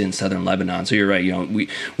 and that's in southern Lebanon. So you're right,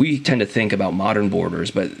 we tend to think about modern borders,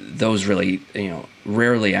 but those really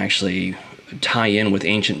rarely actually tie in with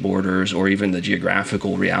ancient borders or even the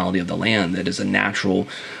geographical reality of the land. That is a natural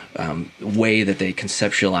way that they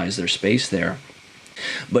conceptualize their space there.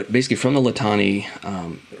 But basically from the Litani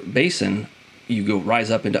Basin, you rise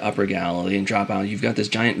up into Upper Galilee and drop out. You've got this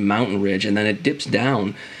giant mountain ridge, and then it dips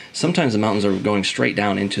down. Sometimes the mountains are going straight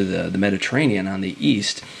down into the Mediterranean on the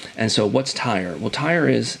east. And so what's Tyre? Well, Tyre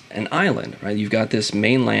is an island, right? You've got this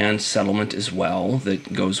mainland settlement as well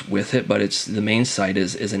that goes with it, but the main site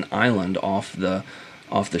is an island off the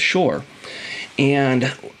shore.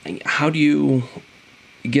 And how do you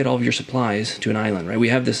get all of your supplies to an island, right? We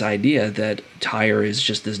have this idea that Tyre is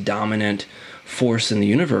just this dominant force in the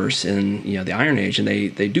universe in the Iron Age, and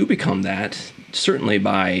they do become that certainly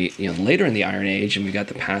by later in the Iron Age. And we've got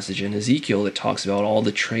the passage in Ezekiel that talks about all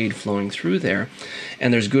the trade flowing through there,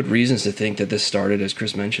 and there's good reasons to think that this started, as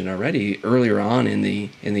Chris mentioned already, earlier on in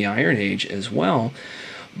the Iron Age as well.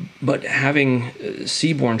 But having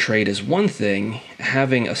seaborne trade is one thing,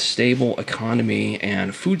 having a stable economy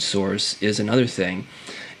and food source is another thing.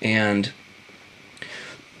 And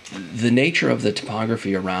the nature of the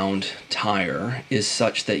topography around Tyre is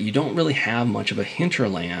such that you don't really have much of a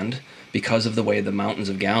hinterland because of the way the mountains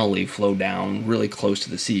of Galilee flow down really close to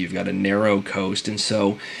the sea. You've got a narrow coast, and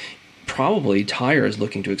so probably Tyre is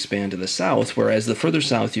looking to expand to the south, whereas the further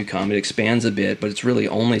south you come, it expands a bit, but it's really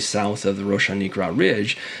only south of the Rosh HaNikra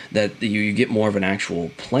ridge that you get more of an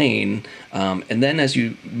actual plain. And then as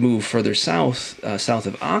you move further south, south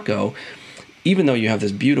of Akko, even though you have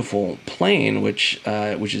this beautiful plain, which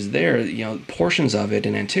is there, portions of it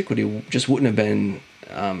in antiquity just wouldn't have been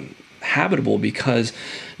habitable because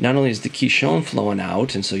not only is the Kishon flowing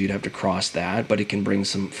out, and so you'd have to cross that, but it can bring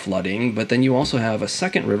some flooding. But then you also have a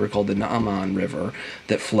second river called the Naaman River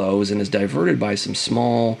that flows and is diverted by some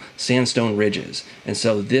small sandstone ridges. And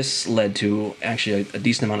so this led to actually a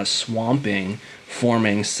decent amount of swamping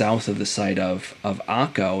forming south of the site of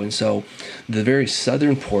Akko. And so the very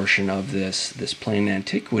southern portion of this plain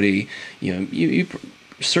antiquity, you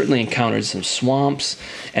certainly encountered some swamps,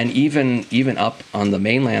 and even up on the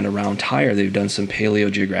mainland around Tyre, they've done some studied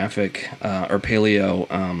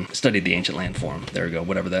the ancient landform. There we go,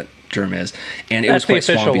 whatever that term is, and it was quite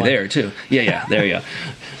swampy there too. Yeah, there you go.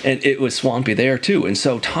 And it was swampy there too. And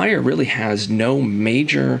so Tyre really has no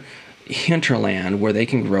major hinterland where they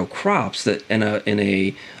can grow crops that in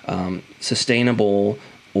a sustainable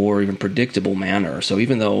or even predictable manner. So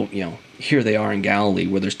even though, here they are in Galilee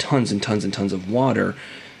where there's tons and tons and tons of water,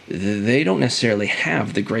 they don't necessarily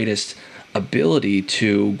have the greatest ability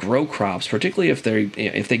to grow crops, particularly if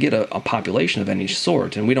they get a population of any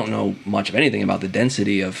sort. And we don't know much of anything about the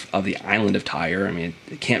density of the island of Tyre. I mean,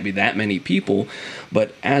 it can't be that many people,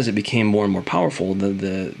 but as it became more and more powerful,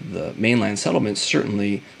 the mainland settlements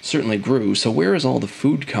certainly grew. So where is all the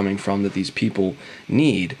food coming from that these people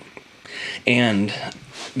need? And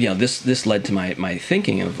this led to my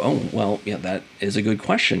thinking of, that is a good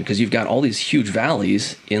question, because you've got all these huge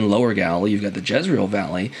valleys in Lower Galilee. You've got the Jezreel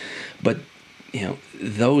Valley, but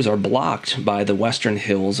those are blocked by the western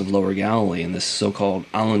hills of Lower Galilee and this so-called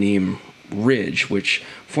Alonim Ridge, which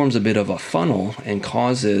forms a bit of a funnel and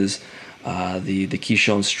causes the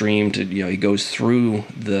Kishon stream to, it goes through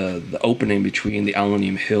the opening between the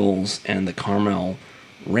Alonim Hills and the Carmel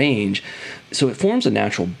range. So it forms a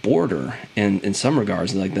natural border in some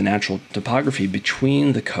regards, like the natural topography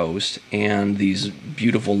between the coast and these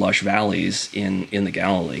beautiful lush valleys in the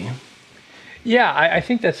Galilee. Yeah, I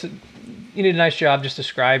think you did a nice job just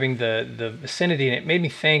describing the vicinity, and it made me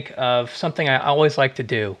think of something I always like to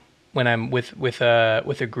do when I'm with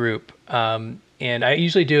a group. And I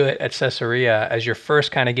usually do it at Caesarea as you're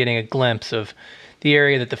first kind of getting a glimpse of the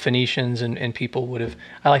area that the Phoenicians and people would have.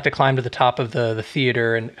 I like to climb to the top of the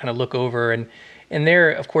theater and kind of look over. And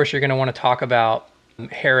there, of course, you're going to want to talk about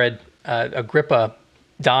Herod Agrippa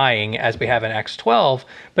dying, as we have in Acts 12.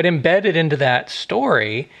 But embedded into that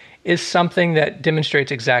story is something that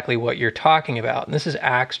demonstrates exactly what you're talking about. And this is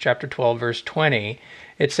Acts chapter 12, verse 20.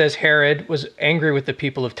 It says, Herod was angry with the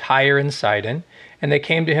people of Tyre and Sidon, and they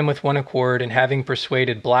came to him with one accord, and having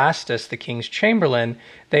persuaded Blastus, the king's chamberlain,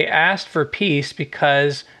 they asked for peace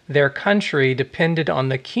because their country depended on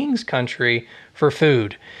the king's country for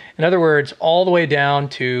food. In other words, all the way down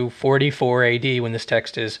to 44 AD, when this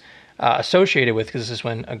text is associated with, because this is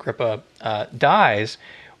when Agrippa dies,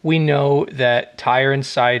 we know that Tyre and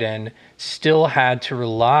Sidon still had to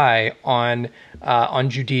rely on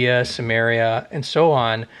Judea, Samaria, and so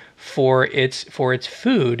on for its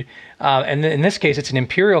food. And in this case, it's an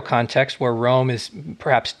imperial context where Rome is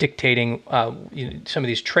perhaps dictating some of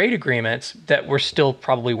these trade agreements that were still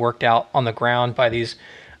probably worked out on the ground by these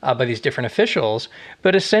different officials.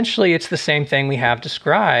 But essentially, it's the same thing we have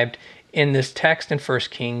described in this text in 1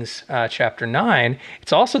 Kings chapter 9.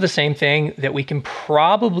 It's also the same thing that we can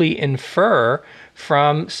probably infer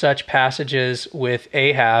from such passages with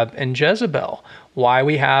Ahab and Jezebel, why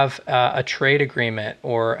we have a trade agreement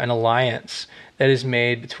or an alliance that is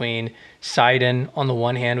made between Sidon on the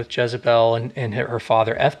one hand with Jezebel and her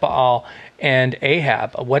father Ethbaal and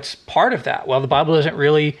Ahab. What's part of that? Well, the Bible doesn't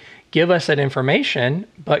really give us that information,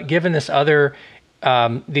 but given these other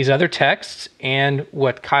texts and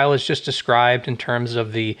what Kyle has just described in terms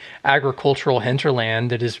of the agricultural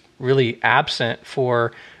hinterland that is really absent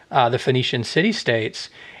for the Phoenician city-states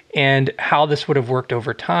and how this would have worked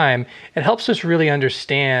over time, it helps us really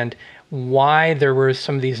understand why there were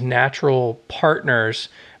some of these natural partners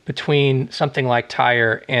between something like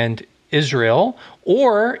Tyre and Israel,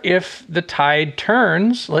 or if the tide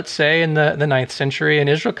turns, let's say in the 9th century, and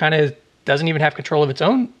Israel kind of doesn't even have control of its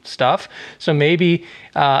own stuff. So maybe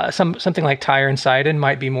something like Tyre and Sidon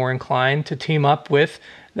might be more inclined to team up with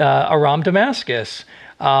Aram Damascus.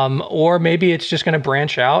 Or maybe it's just going to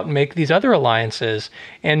branch out and make these other alliances.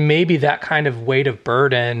 And maybe that kind of weight of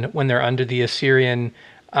burden when they're under the Assyrian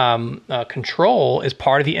control is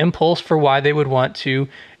part of the impulse for why they would want to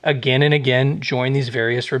again and again join these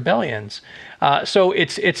various rebellions. So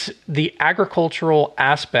it's the agricultural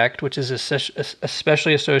aspect, which is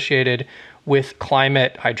especially associated with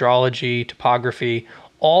climate, hydrology, topography.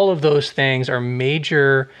 All of those things are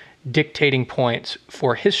major dictating points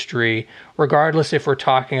for history, regardless if we're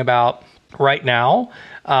talking about right now.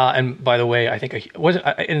 And by the way, I think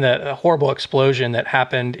in the horrible explosion that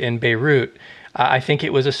happened in Beirut, I think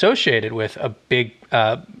it was associated with a big,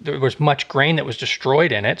 there was much grain that was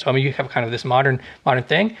destroyed in it. So, I mean, you have kind of this modern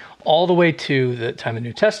thing all the way to the time of the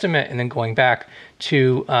New Testament, and then going back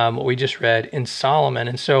to what we just read in Solomon.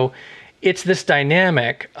 And so it's this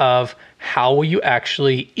dynamic of how will you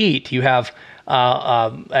actually eat? You have,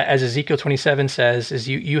 as Ezekiel 27 says, is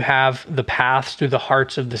you have the paths through the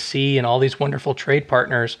hearts of the sea and all these wonderful trade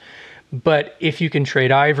partners. But if you can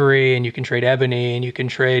trade ivory and you can trade ebony and you can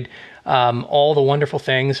trade all the wonderful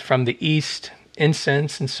things from the east,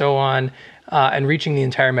 incense and so on, and reaching the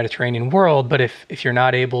entire Mediterranean world, but if you're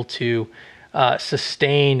not able to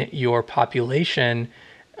sustain your population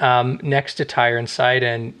next to Tyre and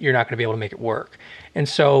Sidon, you're not going to be able to make it work. And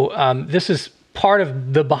so this is part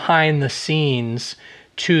of the behind the scenes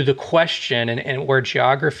to the question, and where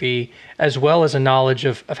geography, as well as a knowledge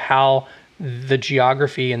of how the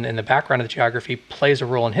geography and the background of the geography plays a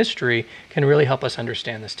role in history, can really help us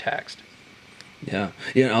understand this text. Yeah.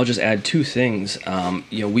 I'll just add two things.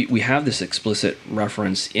 We have this explicit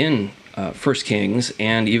reference in 1 Kings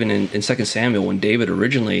and even in 2 Samuel, when David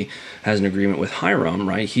originally has an agreement with Hiram,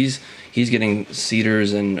 right? He's getting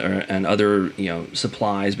cedars and other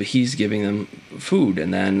supplies, but he's giving them food.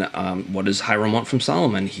 And then what does Hiram want from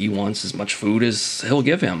Solomon? He wants as much food as he'll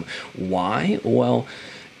give him. Why? Well,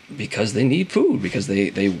 because they need food, because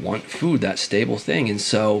they want food, that stable thing. And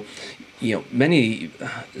so, many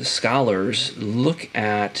scholars look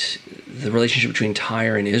at the relationship between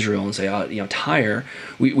Tyre and Israel and say, Tyre,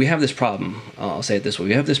 we have this problem. I'll say it this way.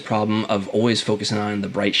 We have this problem of always focusing on the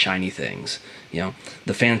bright, shiny things,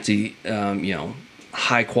 the fancy,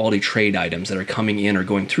 high quality trade items that are coming in or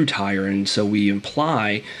going through Tyre. And so we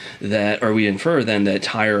infer then that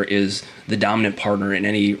Tyre is the dominant partner in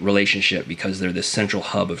any relationship because they're this central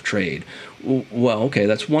hub of trade. Well, okay,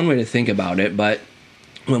 that's one way to think about it. But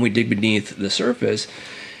when we dig beneath the surface,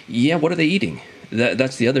 what are they eating?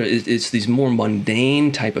 That's the other. It's these more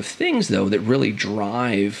mundane type of things, though, that really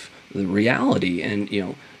drive the reality.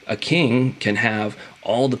 And, a king can have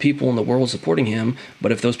all the people in the world supporting him,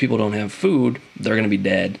 but if those people don't have food, they're going to be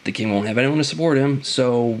dead. The king won't have anyone to support him.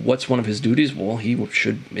 So what's one of his duties? Well, he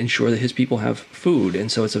should ensure that his people have food.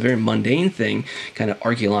 And so it's a very mundane thing, kind of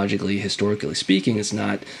archaeologically, historically speaking. It's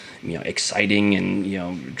not exciting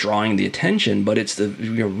and drawing the attention, but it's the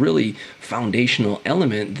really foundational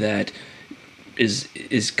element that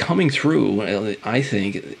is coming through, I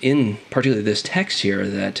think, in particularly this text here,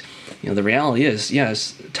 that the reality is,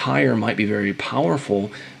 yes, Tyre might be very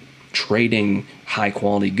powerful trading high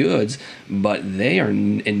quality goods, but they are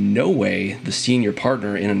in no way the senior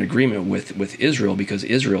partner in an agreement with Israel, because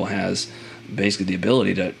Israel has basically the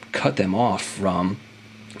ability to cut them off from,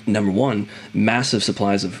 number one, massive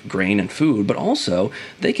supplies of grain and food, but also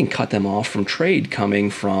they can cut them off from trade coming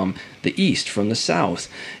from the east, from the south.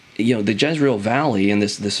 The Jezreel Valley and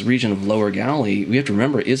this region of Lower Galilee, we have to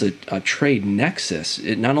remember, is a trade nexus.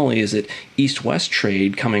 It not only is it east-west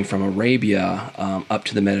trade coming from Arabia up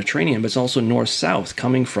to the Mediterranean, but it's also north-south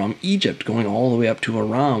coming from Egypt, going all the way up to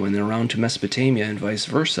Aram and then around to Mesopotamia and vice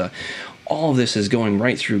versa. All of this is going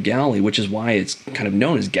right through Galilee, which is why it's kind of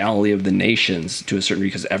known as Galilee of the nations to a certain degree,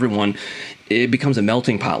 because it becomes a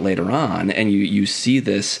melting pot later on, and you see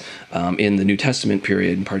this in the New Testament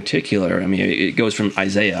period in particular. I mean, it goes from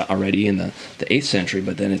Isaiah already in the 8th century,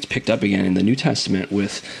 but then it's picked up again in the New Testament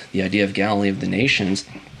with the idea of Galilee of the nations.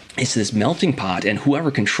 It's this melting pot, and whoever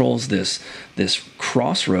controls this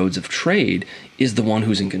crossroads of trade is the one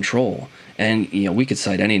who's in control. And, we could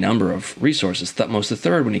cite any number of resources. Thutmose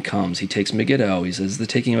III, when he comes, he takes Megiddo. He says the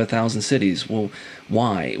taking of 1,000 cities. Well,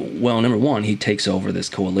 why? Well, number one, he takes over this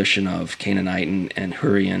coalition of Canaanite and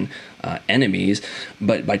Hurrian enemies.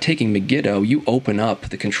 But by taking Megiddo, you open up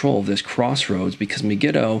the control of this crossroads, because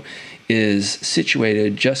Megiddo is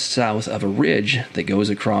situated just south of a ridge that goes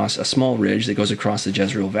across, a small ridge that goes across the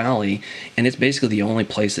Jezreel Valley. And it's basically the only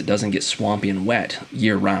place that doesn't get swampy and wet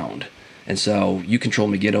year round. And so you control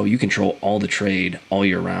Megiddo, you control all the trade all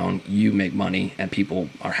year round, you make money, and people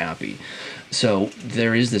are happy. So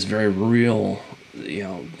there is this very real,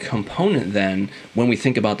 component then when we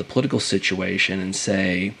think about the political situation and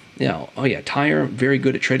say, Tyre, very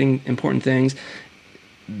good at trading important things.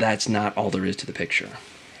 That's not all there is to the picture.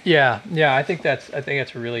 Yeah, I think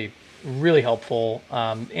that's really, really helpful.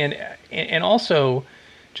 And also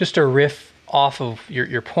just to riff off of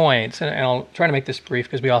your points, and I'll try to make this brief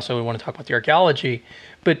because we also want to talk about the archaeology,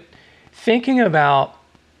 but thinking about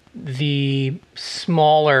the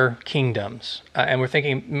smaller kingdoms, and we're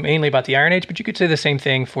thinking mainly about the Iron Age, but you could say the same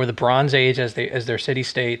thing for the Bronze Age as their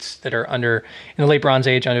city-states that are in the late Bronze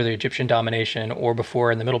Age under the Egyptian domination, or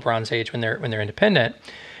before in the Middle Bronze Age when they're independent.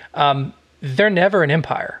 They're never an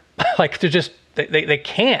empire. Like, they're just they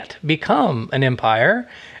can't become an empire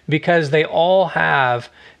because they all have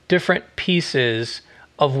different pieces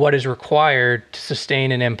of what is required to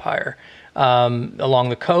sustain an empire. Along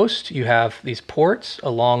the coast, you have these ports.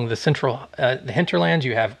 Along the the hinterlands,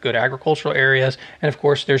 you have good agricultural areas, and of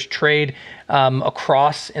course, there's trade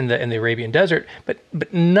across in the Arabian Desert.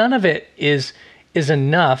 But none of it is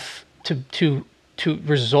enough to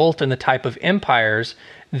result in the type of empires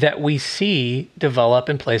that we see develop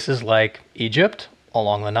in places like Egypt,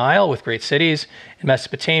 along the Nile with great cities, in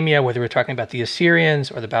Mesopotamia, whether we're talking about the Assyrians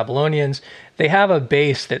or the Babylonians. They have a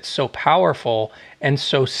base that's so powerful and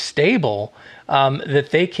so stable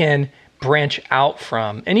that they can branch out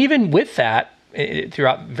from. And even with that,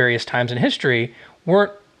 throughout various times in history,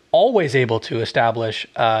 weren't always able to establish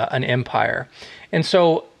an empire. And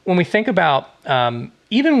so when we think about,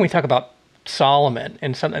 even when we talk about Solomon,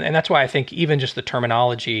 and that's why I think even just the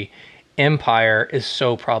terminology empire is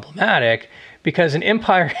so problematic, because an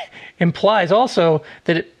empire implies also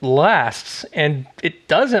that it lasts, and it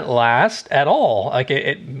doesn't last at all. Like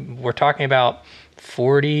we're talking about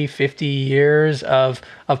 40, 50 years of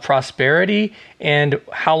prosperity, and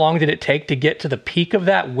how long did it take to get to the peak of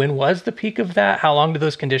that? When was the peak of that? How long do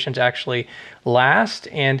those conditions actually last?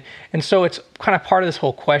 And so it's kind of part of this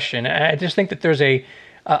whole question. And I just think that there's a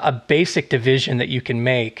basic division that you can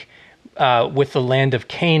make with the land of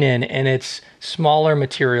Canaan and its smaller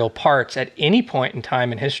material parts at any point in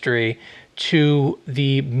time in history to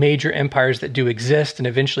the major empires that do exist and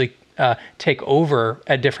eventually take over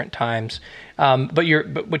at different times. But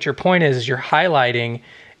what your point is you're highlighting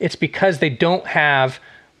it's because they don't have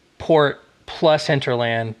port plus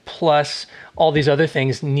hinterland plus all these other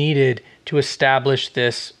things needed to establish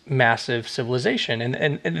this massive civilization.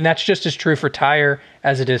 And that's just as true for Tyre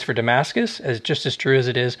as it is for Damascus, as just as true as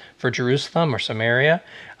it is for Jerusalem or Samaria,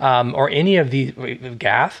 or any of these,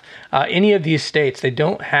 Gath, any of these states. They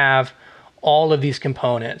don't have all of these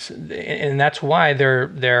components. And that's why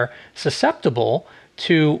they're susceptible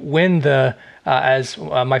to when as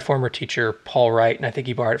my former teacher, Paul Wright, and I think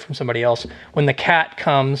he borrowed it from somebody else, when the cat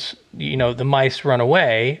comes, the mice run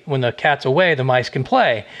away. When the cat's away, the mice can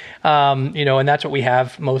play. And that's what we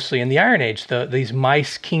have mostly in the Iron Age, these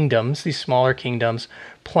mice kingdoms, these smaller kingdoms,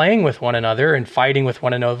 playing with one another and fighting with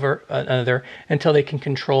one another until they can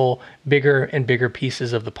control bigger and bigger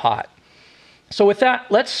pieces of the pot. So with that,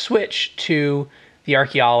 let's switch to the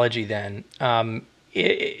archaeology then.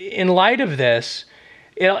 In light of this,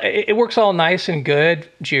 it works all nice and good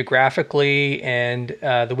geographically, and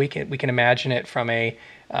we can imagine it from a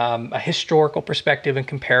historical perspective and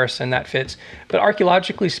comparison that fits. But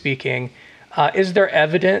archaeologically speaking, is there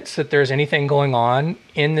evidence that there's anything going on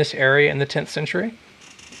in this area in the 10th century?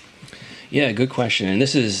 Yeah, good question. And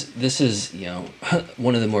this is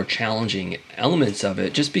one of the more challenging elements of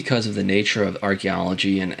it, just because of the nature of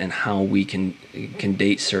archaeology and how we can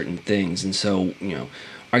date certain things. And so,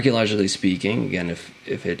 archaeologically speaking, again,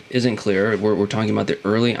 if it isn't clear, we're talking about the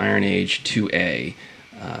early Iron Age 2A,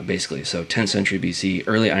 basically. So 10th century BC,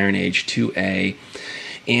 early Iron Age 2A.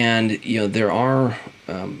 And, there are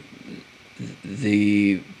a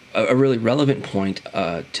really relevant point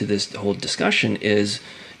to this whole discussion is,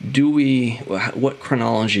 what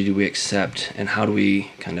chronology do we accept, and how do we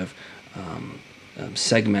kind of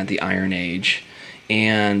segment the Iron Age?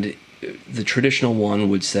 And the traditional one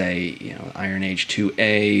would say, Iron Age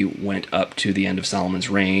 2A went up to the end of Solomon's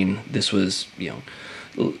reign. This was,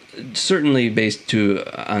 certainly based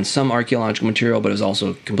on some archaeological material, but it was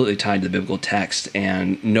also completely tied to the biblical text,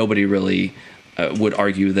 and nobody really would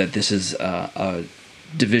argue that this is a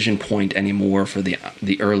division point anymore for the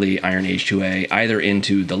early Iron Age 2A, either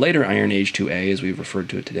into the later Iron Age 2A, as we've referred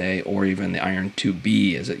to it today, or even the Iron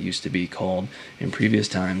 2B, as it used to be called in previous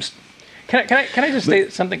times. Can I just say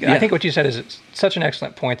something? Yeah. I think what you said is such an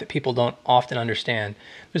excellent point that people don't often understand.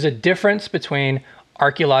 There's a difference between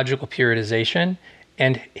archaeological periodization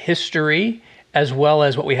and history, as well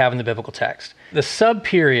as what we have in the biblical text. The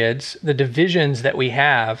sub-periods, the divisions that we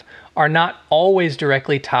have, are not always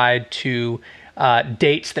directly tied to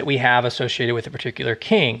dates that we have associated with a particular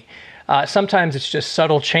king. Sometimes it's just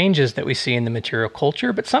subtle changes that we see in the material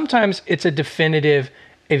culture, but sometimes it's a definitive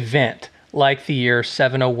event, like the year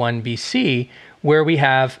 701 BC, where we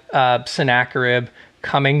have Sennacherib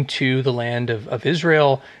coming to the land of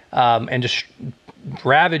Israel and just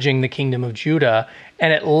ravaging the kingdom of Judah.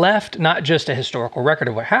 And it left not just a historical record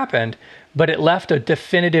of what happened, but it left a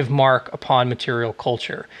definitive mark upon material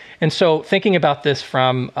culture. And so thinking about this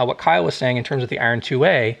from what Kyle was saying in terms of the Iron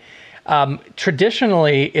 2A,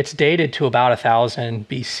 traditionally it's dated to about 1000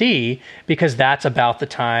 BC because that's about the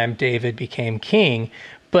time David became king.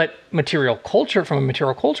 But material culture, from a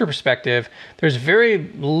material culture perspective, there's very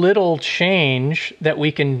little change that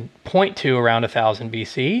we can point to around 1000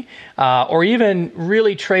 BC, or even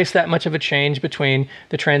really trace that much of a change between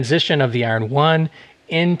the transition of the Iron 1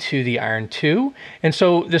 into the Iron 2. And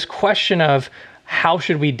so this question of how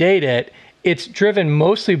should we date it, it's driven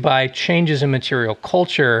mostly by changes in material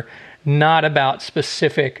culture, not about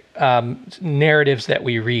specific narratives that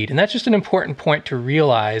we read. And that's just an important point to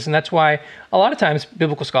realize. And that's why a lot of times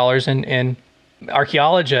biblical scholars and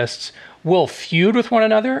archaeologists will feud with one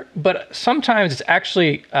another, but sometimes it's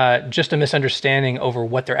actually just a misunderstanding over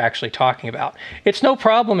what they're actually talking about. It's no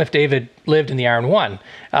problem if David lived in the Iron 1.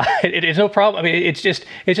 It's no problem. I mean, it's just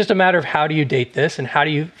a matter of how do you date this and how do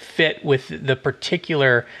you fit with the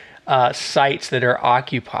particular sites that are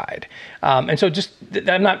occupied. And so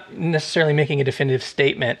I'm not necessarily making a definitive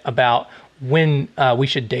statement about when we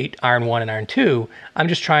should date Iron 1 and Iron 2. I'm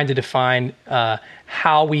just trying to define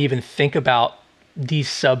how we even think about these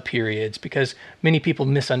sub-periods, because many people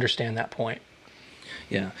misunderstand that point.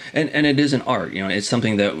 Yeah, and it is an art. It's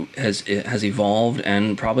something that has evolved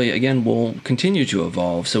and probably, again, will continue to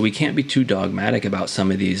evolve. So we can't be too dogmatic about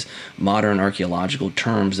some of these modern archaeological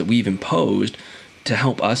terms that we've imposed to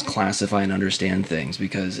help us classify and understand things,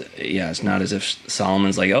 because it's not as if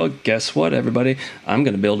Solomon's like, oh, guess what, everybody, I'm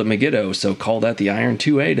going to build at Megiddo, so call that the Iron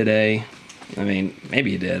 2A today. I mean,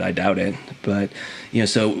 maybe he did, I doubt it, but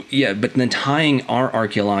but then tying our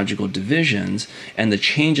archaeological divisions and the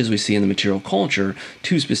changes we see in the material culture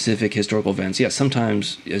to specific historical events.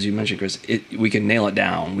 Sometimes, as you mentioned, Chris, we can nail it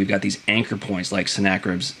down. We've got these anchor points like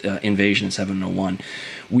Sennacherib's invasion in 701.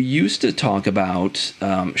 We used to talk about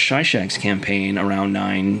Shishak's campaign around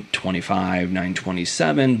 925,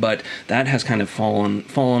 927, but that has kind of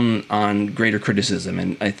fallen on greater criticism,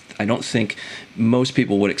 and I don't think most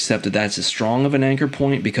people would accept that that's as strong of an anchor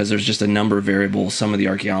point, because there's just a number of variables. Some of the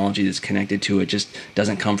archaeology that's connected to it just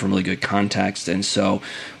doesn't come from really good context, and so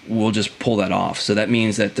we'll just pull that off. So that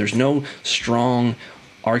means that there's no strong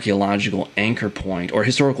archaeological anchor point, or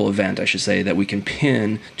historical event, I should say, that we can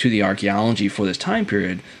pin to the archaeology for this time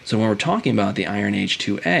period. So when we're talking about the Iron Age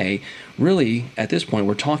 2A, really, at this point,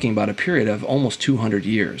 we're talking about a period of almost 200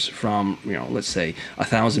 years from, let's say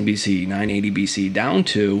 1000 BC, 980 BC, down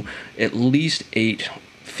to at least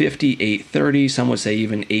 850, 830, some would say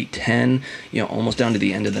even 810, almost down to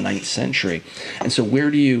the end of the 9th century. And so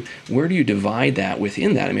where do you divide that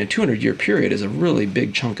within that? I mean, a 200-year period is a really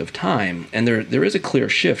big chunk of time, and there is a clear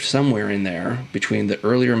shift somewhere in there between the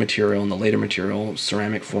earlier material and the later material.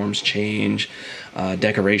 Ceramic forms change,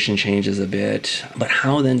 decoration changes a bit, but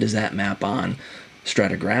how then does that map on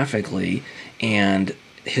stratigraphically and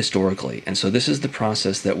historically? And so this is the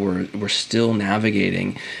process that we're still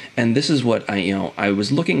navigating, and this is what I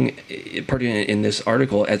was looking, particularly in this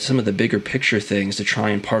article, at some of the bigger picture things to try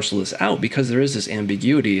and parcel this out, because there is this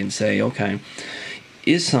ambiguity, and say, okay,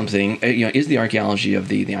 is the archaeology of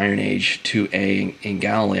the Iron Age 2A in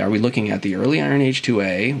Galilee, are we looking at the early Iron Age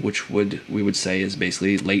 2A, which we would say is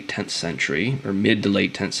basically late 10th century or mid to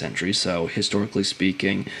late 10th century, so historically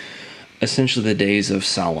speaking, essentially the days of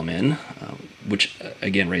Solomon, which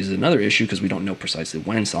again raises another issue because we don't know precisely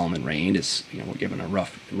when Solomon reigned. It's we're given a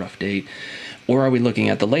rough date. Or are we looking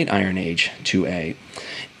at the late Iron Age 2A?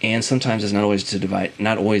 And sometimes it's not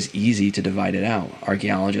always easy to divide it out.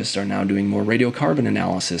 Archaeologists are now doing more radiocarbon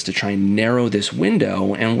analysis to try and narrow this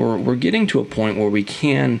window, and we're getting to a point where we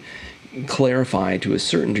can clarify to a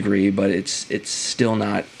certain degree, but it's still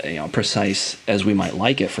not precise as we might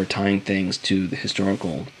like it for tying things to the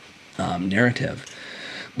historical narrative.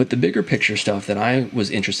 But the bigger picture stuff that I was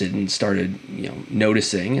interested in, started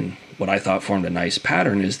noticing, and what I thought formed a nice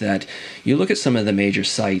pattern, is that you look at some of the major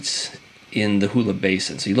sites in the Hula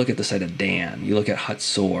Basin. So you look at the site of Dan, you look at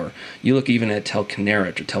Hatzor, you look even at Tel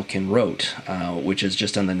Kinneret or Tel Kinrot, which is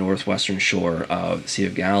just on the northwestern shore of the Sea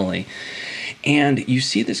of Galilee. And you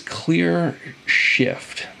see this clear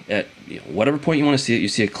shift. At whatever point you want to see it, you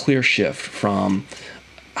see a clear shift from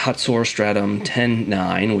Hatzor stratum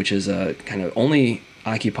 10-9, which is a kind of only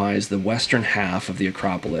occupies the western half of the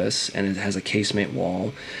Acropolis, and it has a casemate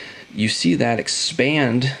wall. You see that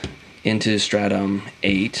expand into stratum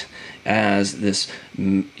 8 as this,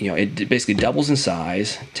 it basically doubles in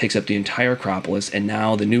size, takes up the entire Acropolis, and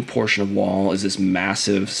now the new portion of wall is this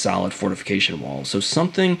massive solid fortification wall. So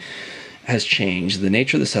something has changed. The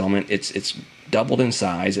nature of the settlement, it's doubled in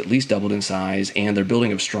size, at least doubled in size, and they're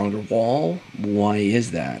building a stronger wall. Why is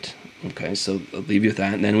that? Okay, so I'll leave you with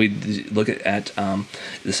that. And then we look at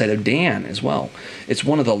the site of Dan as well. It's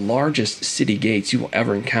one of the largest city gates you will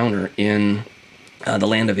ever encounter in the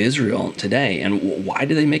land of Israel today. And why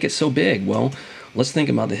do they make it so big? Well, let's think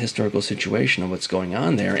about the historical situation of what's going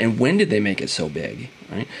on there, and when did they make it so big,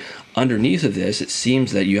 right? Underneath of this, it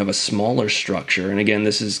seems that you have a smaller structure, and again,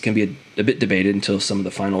 this can be a bit debated until some of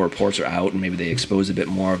the final reports are out, and maybe they expose a bit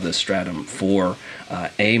more of the stratum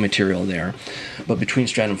 4A material there. But between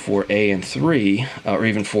stratum 4A and 3, or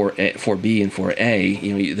even 4B and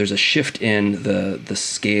 4A, there's a shift in the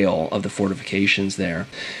scale of the fortifications there.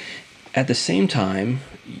 At the same time,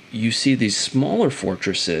 you see these smaller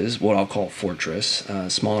fortresses, what I'll call fortress,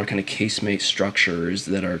 smaller kind of casemate structures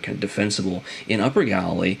that are kind of defensible in Upper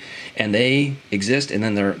Galilee, and they exist and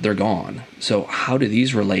then they're gone. So how do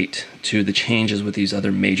these relate to the changes with these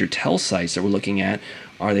other major tell sites that we're looking at?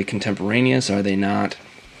 Are they contemporaneous? Are they not?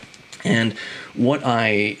 And what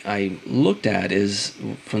I looked at is,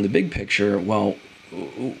 from the big picture, well,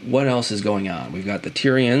 what else is going on? We've got the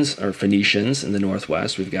Tyrians or Phoenicians in the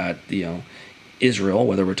northwest. We've got Israel,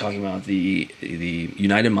 whether we're talking about the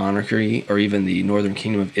United Monarchy or even the Northern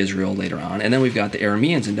Kingdom of Israel later on, and then we've got the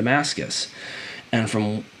Arameans in Damascus. And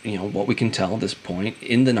from what we can tell at this point,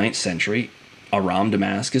 in the 9th century, Aram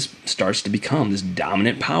Damascus starts to become this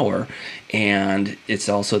dominant power, and it's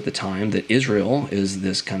also at the time that Israel is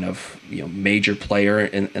this kind of major player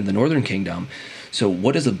in the Northern Kingdom. So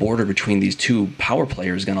what is the border between these two power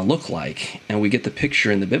players going to look like? And we get the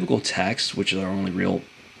picture in the biblical text, which is our only real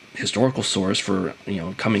historical source for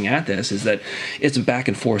coming at this, is that it's a back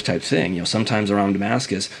and forth type thing. Sometimes Aram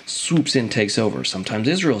Damascus swoops in, takes over. Sometimes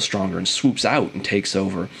Israel is stronger and swoops out and takes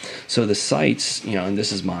over. So the sites, and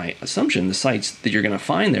this is my assumption, the sites that you're going to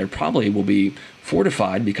find there probably will be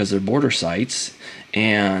fortified because they're border sites,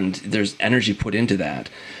 and there's energy put into that.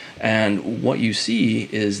 And what you see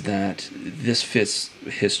is that this fits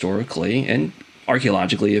historically and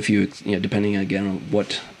archaeologically, if you depending again on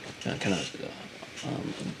what kind of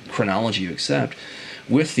chronology you accept,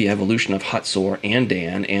 with the evolution of Hatzor and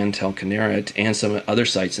Dan and Tel Kinneret and some other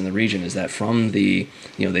sites in the region, is that from the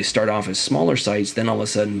they start off as smaller sites, then all of a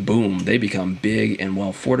sudden, boom, they become big and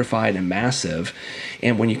well fortified and massive.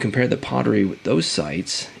 And when you compare the pottery with those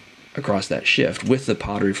sites across that shift with the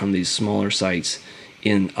pottery from these smaller sites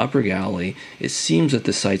in Upper Galilee, it seems that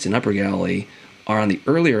the sites in Upper Galilee are on the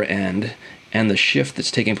earlier end, and the shift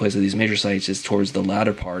that's taking place at these major sites is towards the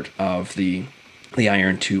latter part of the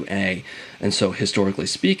Iron 2A. And so historically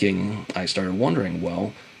speaking, I started wondering,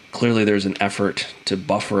 well, clearly there's an effort to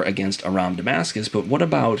buffer against Aram Damascus, but what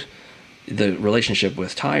about the relationship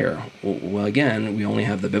with Tyre? Well, again, we only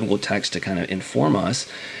have the biblical text to kind of inform us,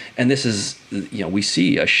 and this is, we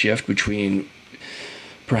see a shift between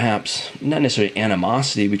perhaps not necessarily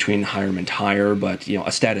animosity between Hiram and Tyre, but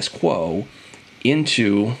a status quo,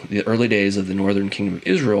 into the early days of the Northern Kingdom of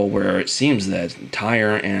Israel, where it seems that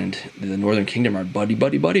Tyre and the Northern Kingdom are buddy,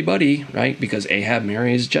 right? Because Ahab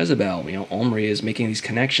marries Jezebel, Omri is making these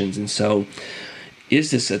connections. And so is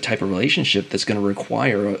this a type of relationship that's going to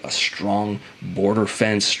require a strong border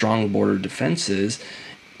fence, strong border defenses,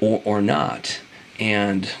 or not?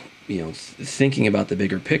 And thinking about the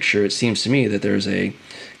bigger picture, it seems to me that there's a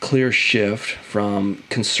clear shift from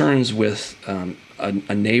concerns with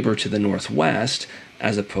a neighbor to the northwest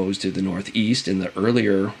as opposed to the northeast in the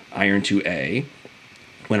earlier Iron 2A.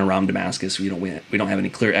 When Aram Damascus, we don't have any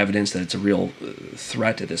clear evidence that it's a real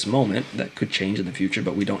threat at this moment. That could change in the future,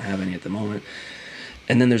 but we don't have any at the moment.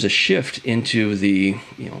 And then there's a shift into the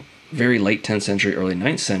very late 10th century, early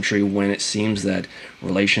 9th century, when it seems that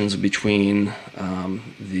relations between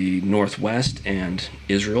the Northwest and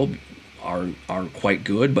Israel are quite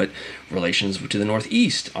good, but relations to the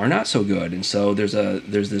Northeast are not so good. And so there's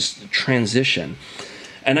this transition.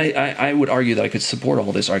 And I would argue that I could support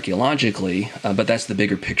all this archaeologically, but that's the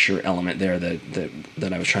bigger picture element there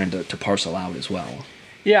that I was trying to parcel out as well.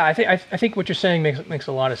 Yeah, I think what you're saying makes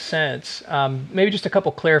a lot of sense. Maybe just a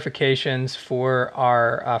couple clarifications for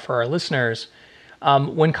our listeners.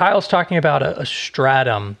 When Kyle's talking about a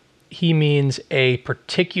stratum, he means a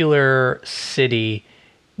particular city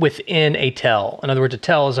within a tell. In other words, a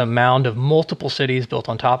tell is a mound of multiple cities built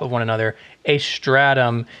on top of one another. A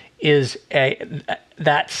stratum is a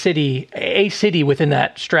city within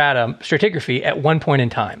that stratigraphy at one point in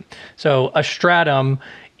time. So a stratum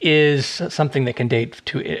is something that can date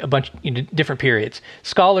to a bunch of different periods.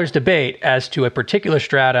 Scholars debate as to a particular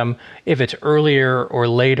stratum if it's earlier or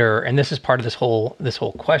later, and this is part of this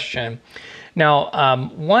whole question. Now,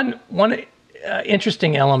 one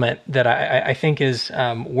interesting element that I think is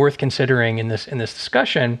worth considering in this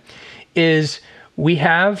discussion is we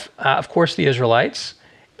have, of course, the Israelites.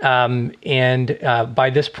 And by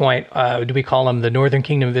this point, do we call them the Northern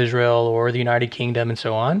Kingdom of Israel or the United Kingdom and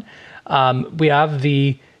so on? We have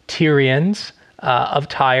the Tyrians, of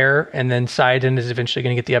Tyre, and then Sidon is eventually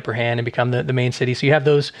going to get the upper hand and become the main city. So you have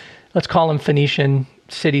those, let's call them Phoenician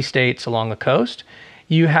city-states along the coast.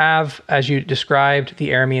 You have, as you described, the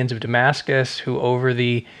Arameans of Damascus, who over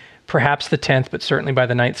perhaps the 10th, but certainly by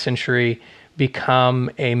the 9th century, become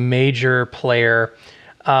a major player.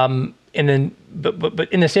 And then,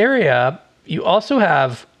 but in this area, you also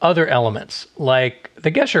have other elements like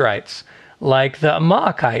the Geshurites, like the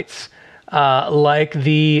Amalekites, like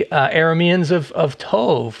the Arameans of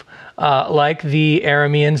Tov, like the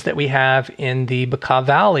Arameans that we have in the Bekaa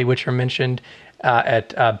Valley, which are mentioned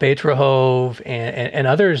at Beit Rehov, and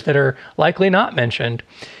others that are likely not mentioned.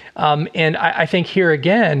 And I think here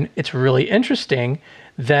again, it's really interesting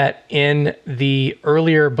that in the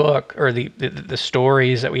earlier book, or the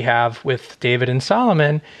stories that we have with David and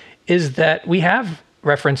Solomon, is that we have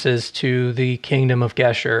references to the kingdom of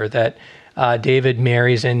Geshur that David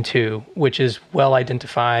marries into, which is well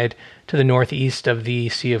identified to the northeast of the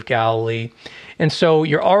Sea of Galilee. And so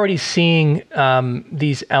you're already seeing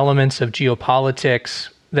these elements of geopolitics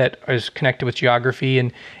that is connected with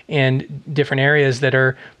geography and different areas that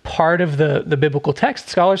are part of the biblical text.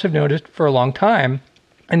 Scholars have noticed for a long time.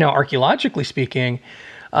 And now archaeologically speaking,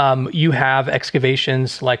 you have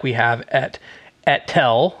excavations like we have at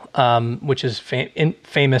Tel, which is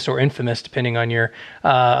famous or infamous, depending on your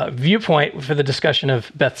viewpoint, for the discussion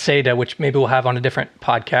of Bethsaida, which maybe we'll have on a different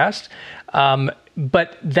podcast.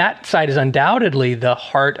 But that site is undoubtedly the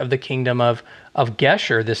heart of the kingdom of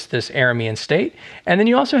Geshur, this Aramean state. And then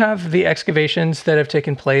you also have the excavations that have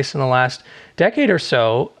taken place in the last decade or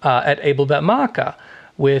so at Abel Bet Maacah,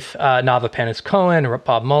 with Nava Panis Cohen,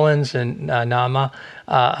 Bob Mullins, and Nama,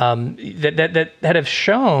 that have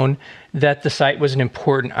shown that the site was an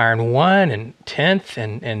important Iron 1 and 10th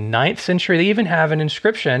and 9th century. They even have an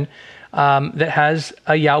inscription that has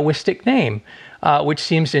a Yahwistic name, which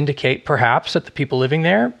seems to indicate perhaps that the people living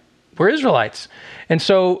there were Israelites. And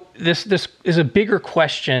so this is a bigger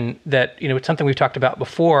question that, it's something we've talked about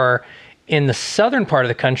before. In the southern part of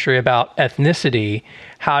the country about ethnicity,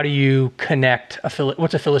 how do you connect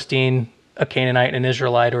what's a Philistine, a Canaanite, an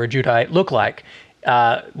Israelite, or a Judahite look like?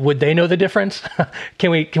 Would they know the difference?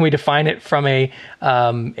 Can we define it from a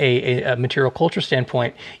material culture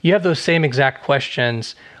standpoint? You have those same exact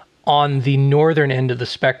questions on the northern end of the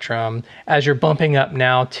spectrum as you're bumping up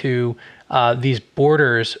now to these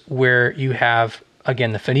borders where you have,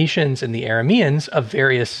 again, the Phoenicians and the Arameans of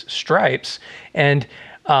various stripes. And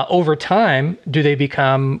over time, do they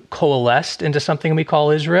become coalesced into something we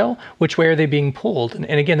call Israel? Which way are they being pulled? And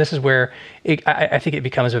again, this is where I think it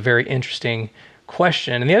becomes a very interesting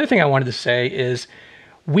question. And the other thing I wanted to say is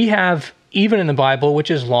we have, even in the Bible,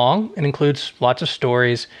 which is long and includes lots of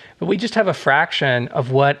stories, but we just have a fraction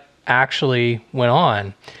of what actually went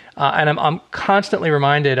on. And I'm constantly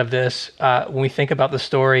reminded of this when we think about the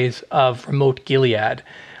stories of Ramoth Gilead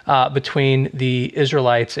between the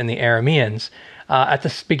Israelites and the Arameans. At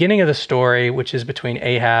the beginning of the story, which is between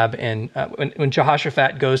Ahab and when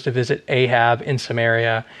Jehoshaphat goes to visit Ahab in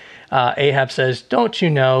Samaria, Ahab says, "Don't you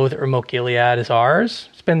know that Ramoth Gilead is ours?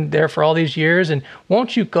 It's been there for all these years, and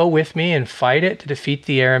won't you go with me and fight it to defeat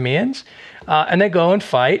the Arameans?" And they go and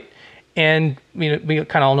fight, and we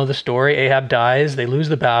kind of all know the story. Ahab dies, they lose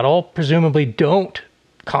the battle, presumably don't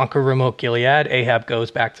conquer Ramoth Gilead. Ahab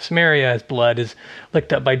goes back to Samaria. His blood is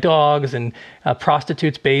licked up by dogs and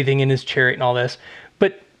prostitutes bathing in his chariot and all this.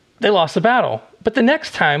 But they lost the battle. But the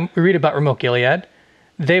next time we read about Ramoth Gilead,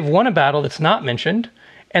 they've won a battle that's not mentioned,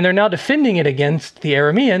 and they're now defending it against the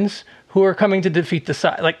Arameans who are coming to defeat the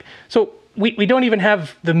side. So we don't even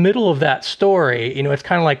have the middle of that story. It's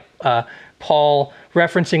kind of like Paul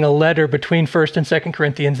referencing a letter between 1st and 2nd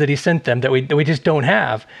Corinthians that he sent them that we just don't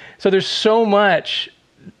have. So there's so much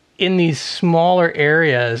in these smaller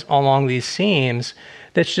areas along these seams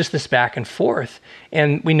that's just this back and forth.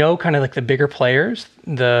 And we know kind of like the bigger players,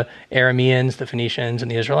 the Arameans, the Phoenicians,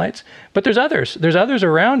 and the Israelites. But there's others. There's others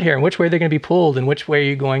around here, and which way they're going to be pulled, and which way are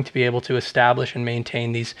you going to be able to establish and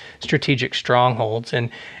maintain these strategic strongholds.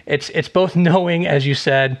 And it's both knowing, as you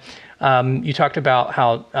said, you talked about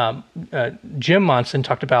how Jim Monson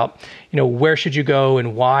talked about, where should you go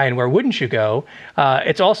and why and where wouldn't you go?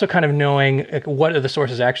 It's also kind of knowing what do the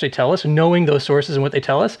sources actually tell us, knowing those sources and what they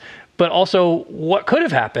tell us, but also what could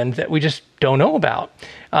have happened that we just don't know about.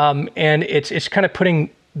 And it's kind of putting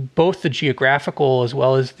both the geographical as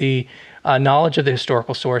well as the knowledge of the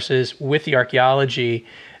historical sources with the archaeology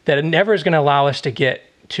that it never is going to allow us to get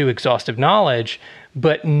to exhaustive knowledge.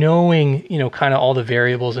 But knowing, kind of all the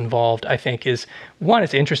variables involved, I think is, one,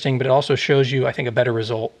 it's interesting, but it also shows you, I think, a better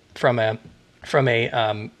result from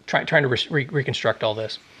trying to reconstruct all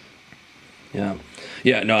this. Yeah.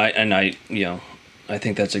 No, I I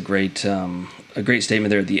think that's a great statement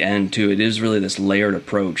there at the end too. It is really this layered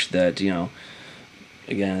approach that,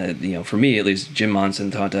 again, for me at least, Jim Monson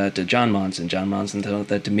taught that to John Monson. John Monson taught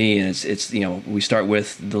that to me, and it's we start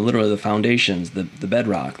with literally the foundations, the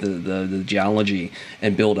bedrock, the geology,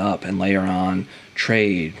 and build up and layer on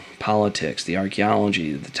trade, politics, the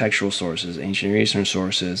archaeology, the textual sources, ancient Near Eastern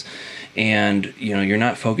sources, and you're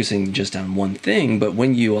not focusing just on one thing, but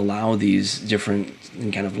when you allow these different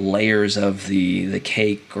kind of layers of the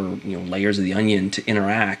cake, or layers of the onion to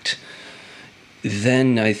interact,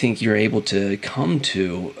 then I think you're able to come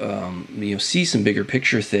to see some bigger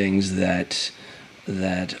picture things that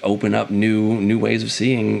open up new ways of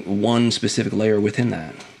seeing one specific layer within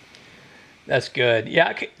that. That's good.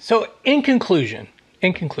 Yeah. Okay. So in conclusion,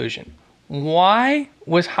 why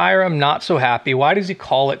was Hiram not so happy? Why does he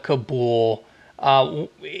call it Kabul?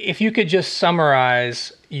 If you could just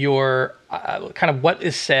summarize your kind of what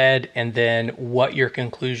is said, and then what your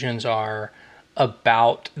conclusions are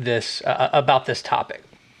about this topic.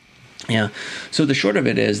 Yeah. So the short of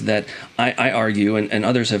it is that I argue, and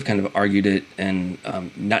others have kind of argued it, and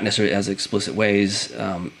not necessarily as explicit ways,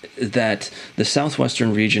 that the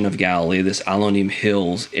southwestern region of Galilee, this Alonim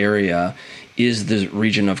Hills area, is the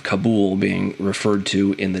region of Kabul being referred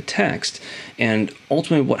to in the text. And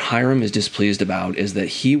ultimately what Hiram is displeased about is that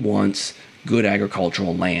he wants good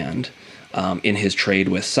agricultural land in his trade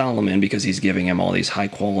with Solomon, because he's giving him all these high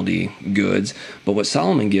quality goods. But what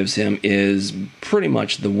Solomon gives him is pretty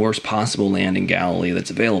much the worst possible land in Galilee that's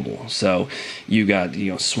available. So you got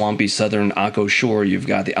swampy southern Akko shore. You've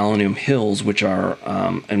got the Alonim Hills, which are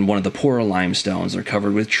in one of the poorer limestones. They're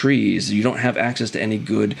covered with trees. You don't have access to any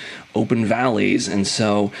good open valleys. And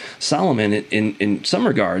so Solomon, in some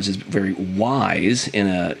regards, is very wise in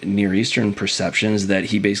a Near Eastern perceptions, that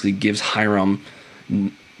he basically gives Hiram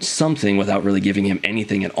something without really giving him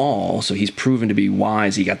anything at all. So he's proven to be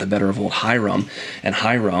wise. He got the better of old Hiram, and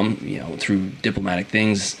Hiram, through diplomatic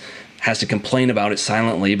things, has to complain about it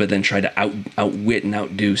silently, but then try to outwit and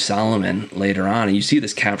outdo Solomon later on. And you see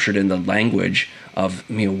this captured in the language of,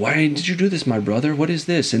 why did you do this, my brother? What is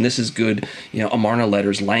this? And this is good, Amarna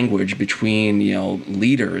letters language between,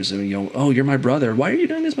 leaders. Oh, you're my brother. Why are you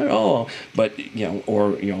doing this, but,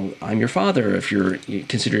 I'm your father if you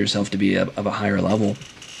consider yourself to be of a higher level.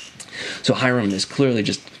 So Hiram is clearly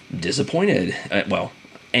just disappointed,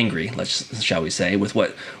 angry, shall we say, with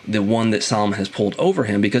the one that Solomon has pulled over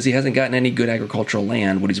him, because he hasn't gotten any good agricultural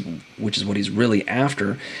land, which is what he's really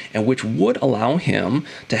after, and which would allow him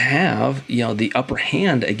to have the upper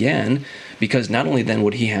hand again, because not only then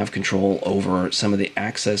would he have control over some of the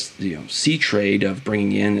access, sea trade of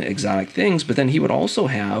bringing in exotic things, but then he would also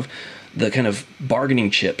have the kind of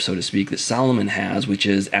bargaining chip, so to speak, that Solomon has, which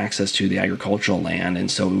is access to the agricultural land.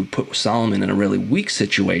 And so it would put Solomon in a really weak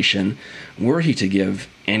situation were he to give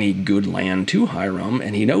any good land to Hiram,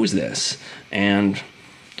 and he knows this. And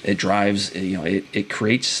it drives, it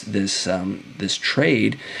creates this this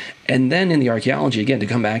trade. And then in the archaeology, again, to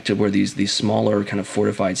come back to where these smaller kind of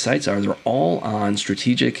fortified sites are, they're all on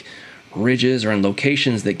strategic ridges or in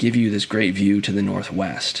locations that give you this great view to the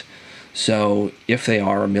northwest. So if they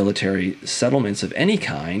are military settlements of any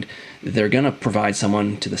kind, they're going to provide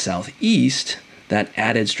someone to the southeast that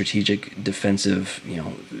added strategic defensive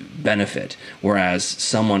benefit. Whereas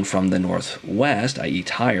someone from the northwest, i.e.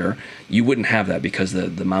 Tyre, you wouldn't have that, because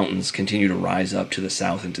the mountains continue to rise up to the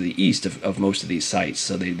south and to the east of most of these sites.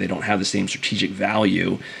 So they don't have the same strategic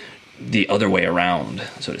value the other way around,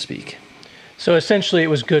 so to speak. So essentially, it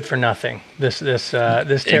was good for nothing. This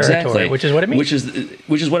territory, exactly. Which is what it means.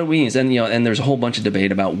 Which is what it means, and and there's a whole bunch of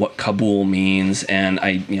debate about what Kabul means, and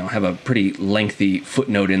I have a pretty lengthy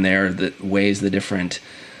footnote in there that weighs the different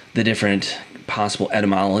possible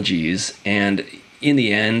etymologies, and in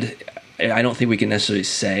the end, I don't think we can necessarily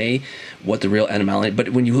say what the real etymology, but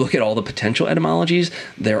when you look at all the potential etymologies,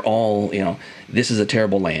 they're all, this is a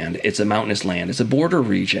terrible land, it's a mountainous land, it's a border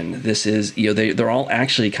region, this is, they're all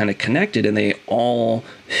actually kind of connected, and they all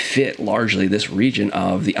fit largely this region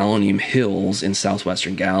of the Alonim Hills in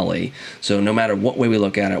southwestern Galilee. So no matter what way we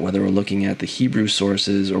look at it, whether we're looking at the Hebrew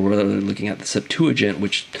sources or whether we're looking at the Septuagint,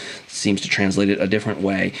 which seems to translate it a different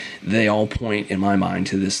way, they all point, in my mind,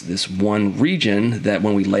 to this one region that,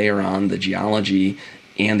 when we layer on the geology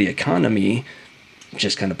and the economy,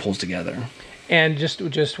 just kind of pulls together. And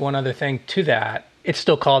just one other thing to that, it's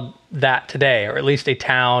still called that today, or at least a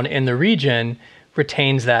town in the region,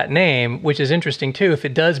 retains that name, which is interesting too. If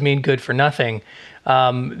it does mean good for nothing,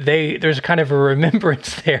 there's kind of a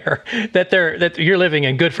remembrance there that you're living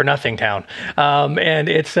in good for nothing town, and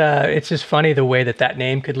it's just funny the way that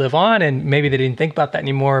name could live on, and maybe they didn't think about that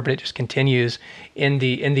anymore, but it just continues in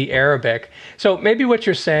the Arabic. So maybe what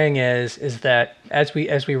you're saying is that as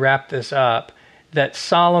we wrap this up, that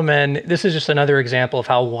Solomon, this is just another example of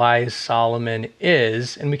how wise Solomon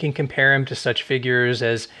is, and we can compare him to such figures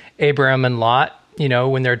as Abraham and Lot.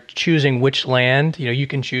 When they're choosing which land, you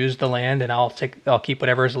can choose the land and I'll keep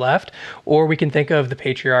whatever is left. Or we can think of the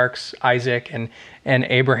patriarchs, Isaac and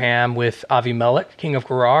Abraham with Avimelech, king of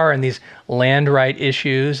Gerar, and these land right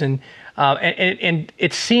issues. And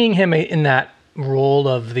it's seeing him in that role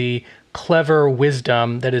of the clever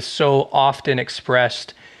wisdom that is so often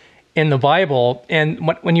expressed in the Bible.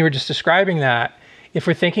 And when you were just describing that, if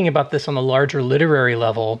we're thinking about this on the larger literary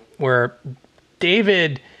level, where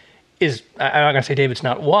David is, I'm not going to say David's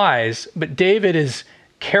not wise, but David is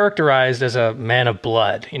characterized as a man of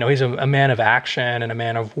blood. He's a man of action and a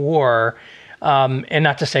man of war. And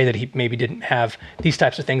not to say that he maybe didn't have these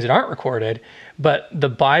types of things that aren't recorded, but the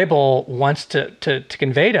Bible wants to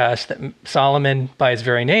convey to us that Solomon, by his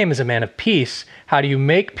very name, is a man of peace. How do you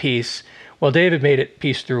make peace? Well, David made it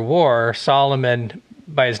peace through war. Solomon,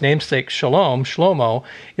 by his namesake Shlomo,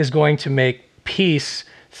 is going to make peace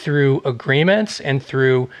through agreements and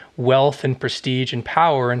through wealth and prestige and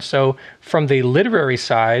power. And so from the literary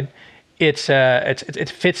side, it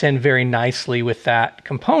fits in very nicely with that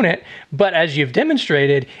component. But as you've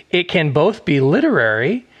demonstrated, it can both be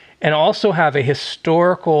literary and also have a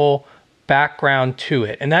historical background to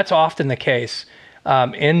it. And that's often the case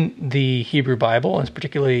in the Hebrew Bible, and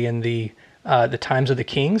particularly in the times of the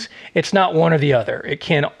kings. It's not one or the other. It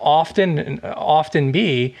can often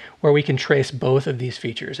be where we can trace both of these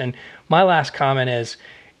features. And my last comment is,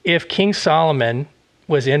 if King Solomon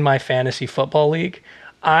was in my fantasy football league,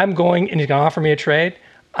 and he's going to offer me a trade,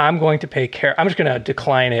 I'm going to pay care. I'm just going to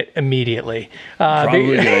decline it immediately.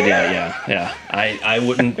 Probably a good idea. Yeah. I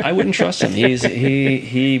wouldn't trust him.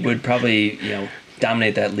 He would probably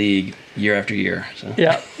dominate that league year after year. So.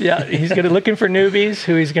 Yeah. He's going to looking for newbies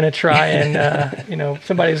who he's going to try and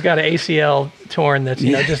somebody who's got an ACL torn that's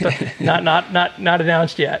just not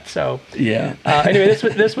announced yet. So yeah. Anyway,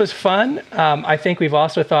 this was fun. I think we've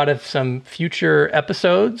also thought of some future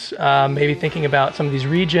episodes, maybe thinking about some of these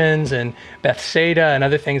regions and Bethsaida and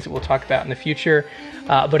other things that we'll talk about in the future.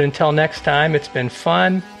 But until next time, it's been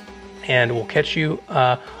fun, and we'll catch you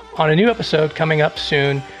on a new episode coming up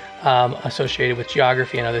soon. Associated with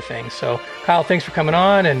geography and other things. So, Kyle, thanks for coming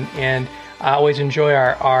on, and I always enjoy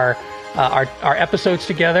our episodes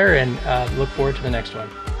together, and look forward to the next one.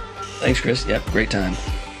 Thanks, Chris. Yep, great time.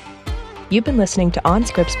 You've been listening to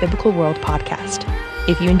OnScript's Biblical World podcast.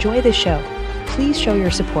 If you enjoy this show, please show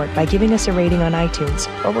your support by giving us a rating on iTunes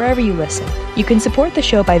or wherever you listen. You can support the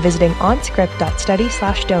show by visiting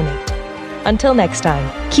onscript.study/donate. Until next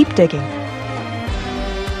time, keep digging.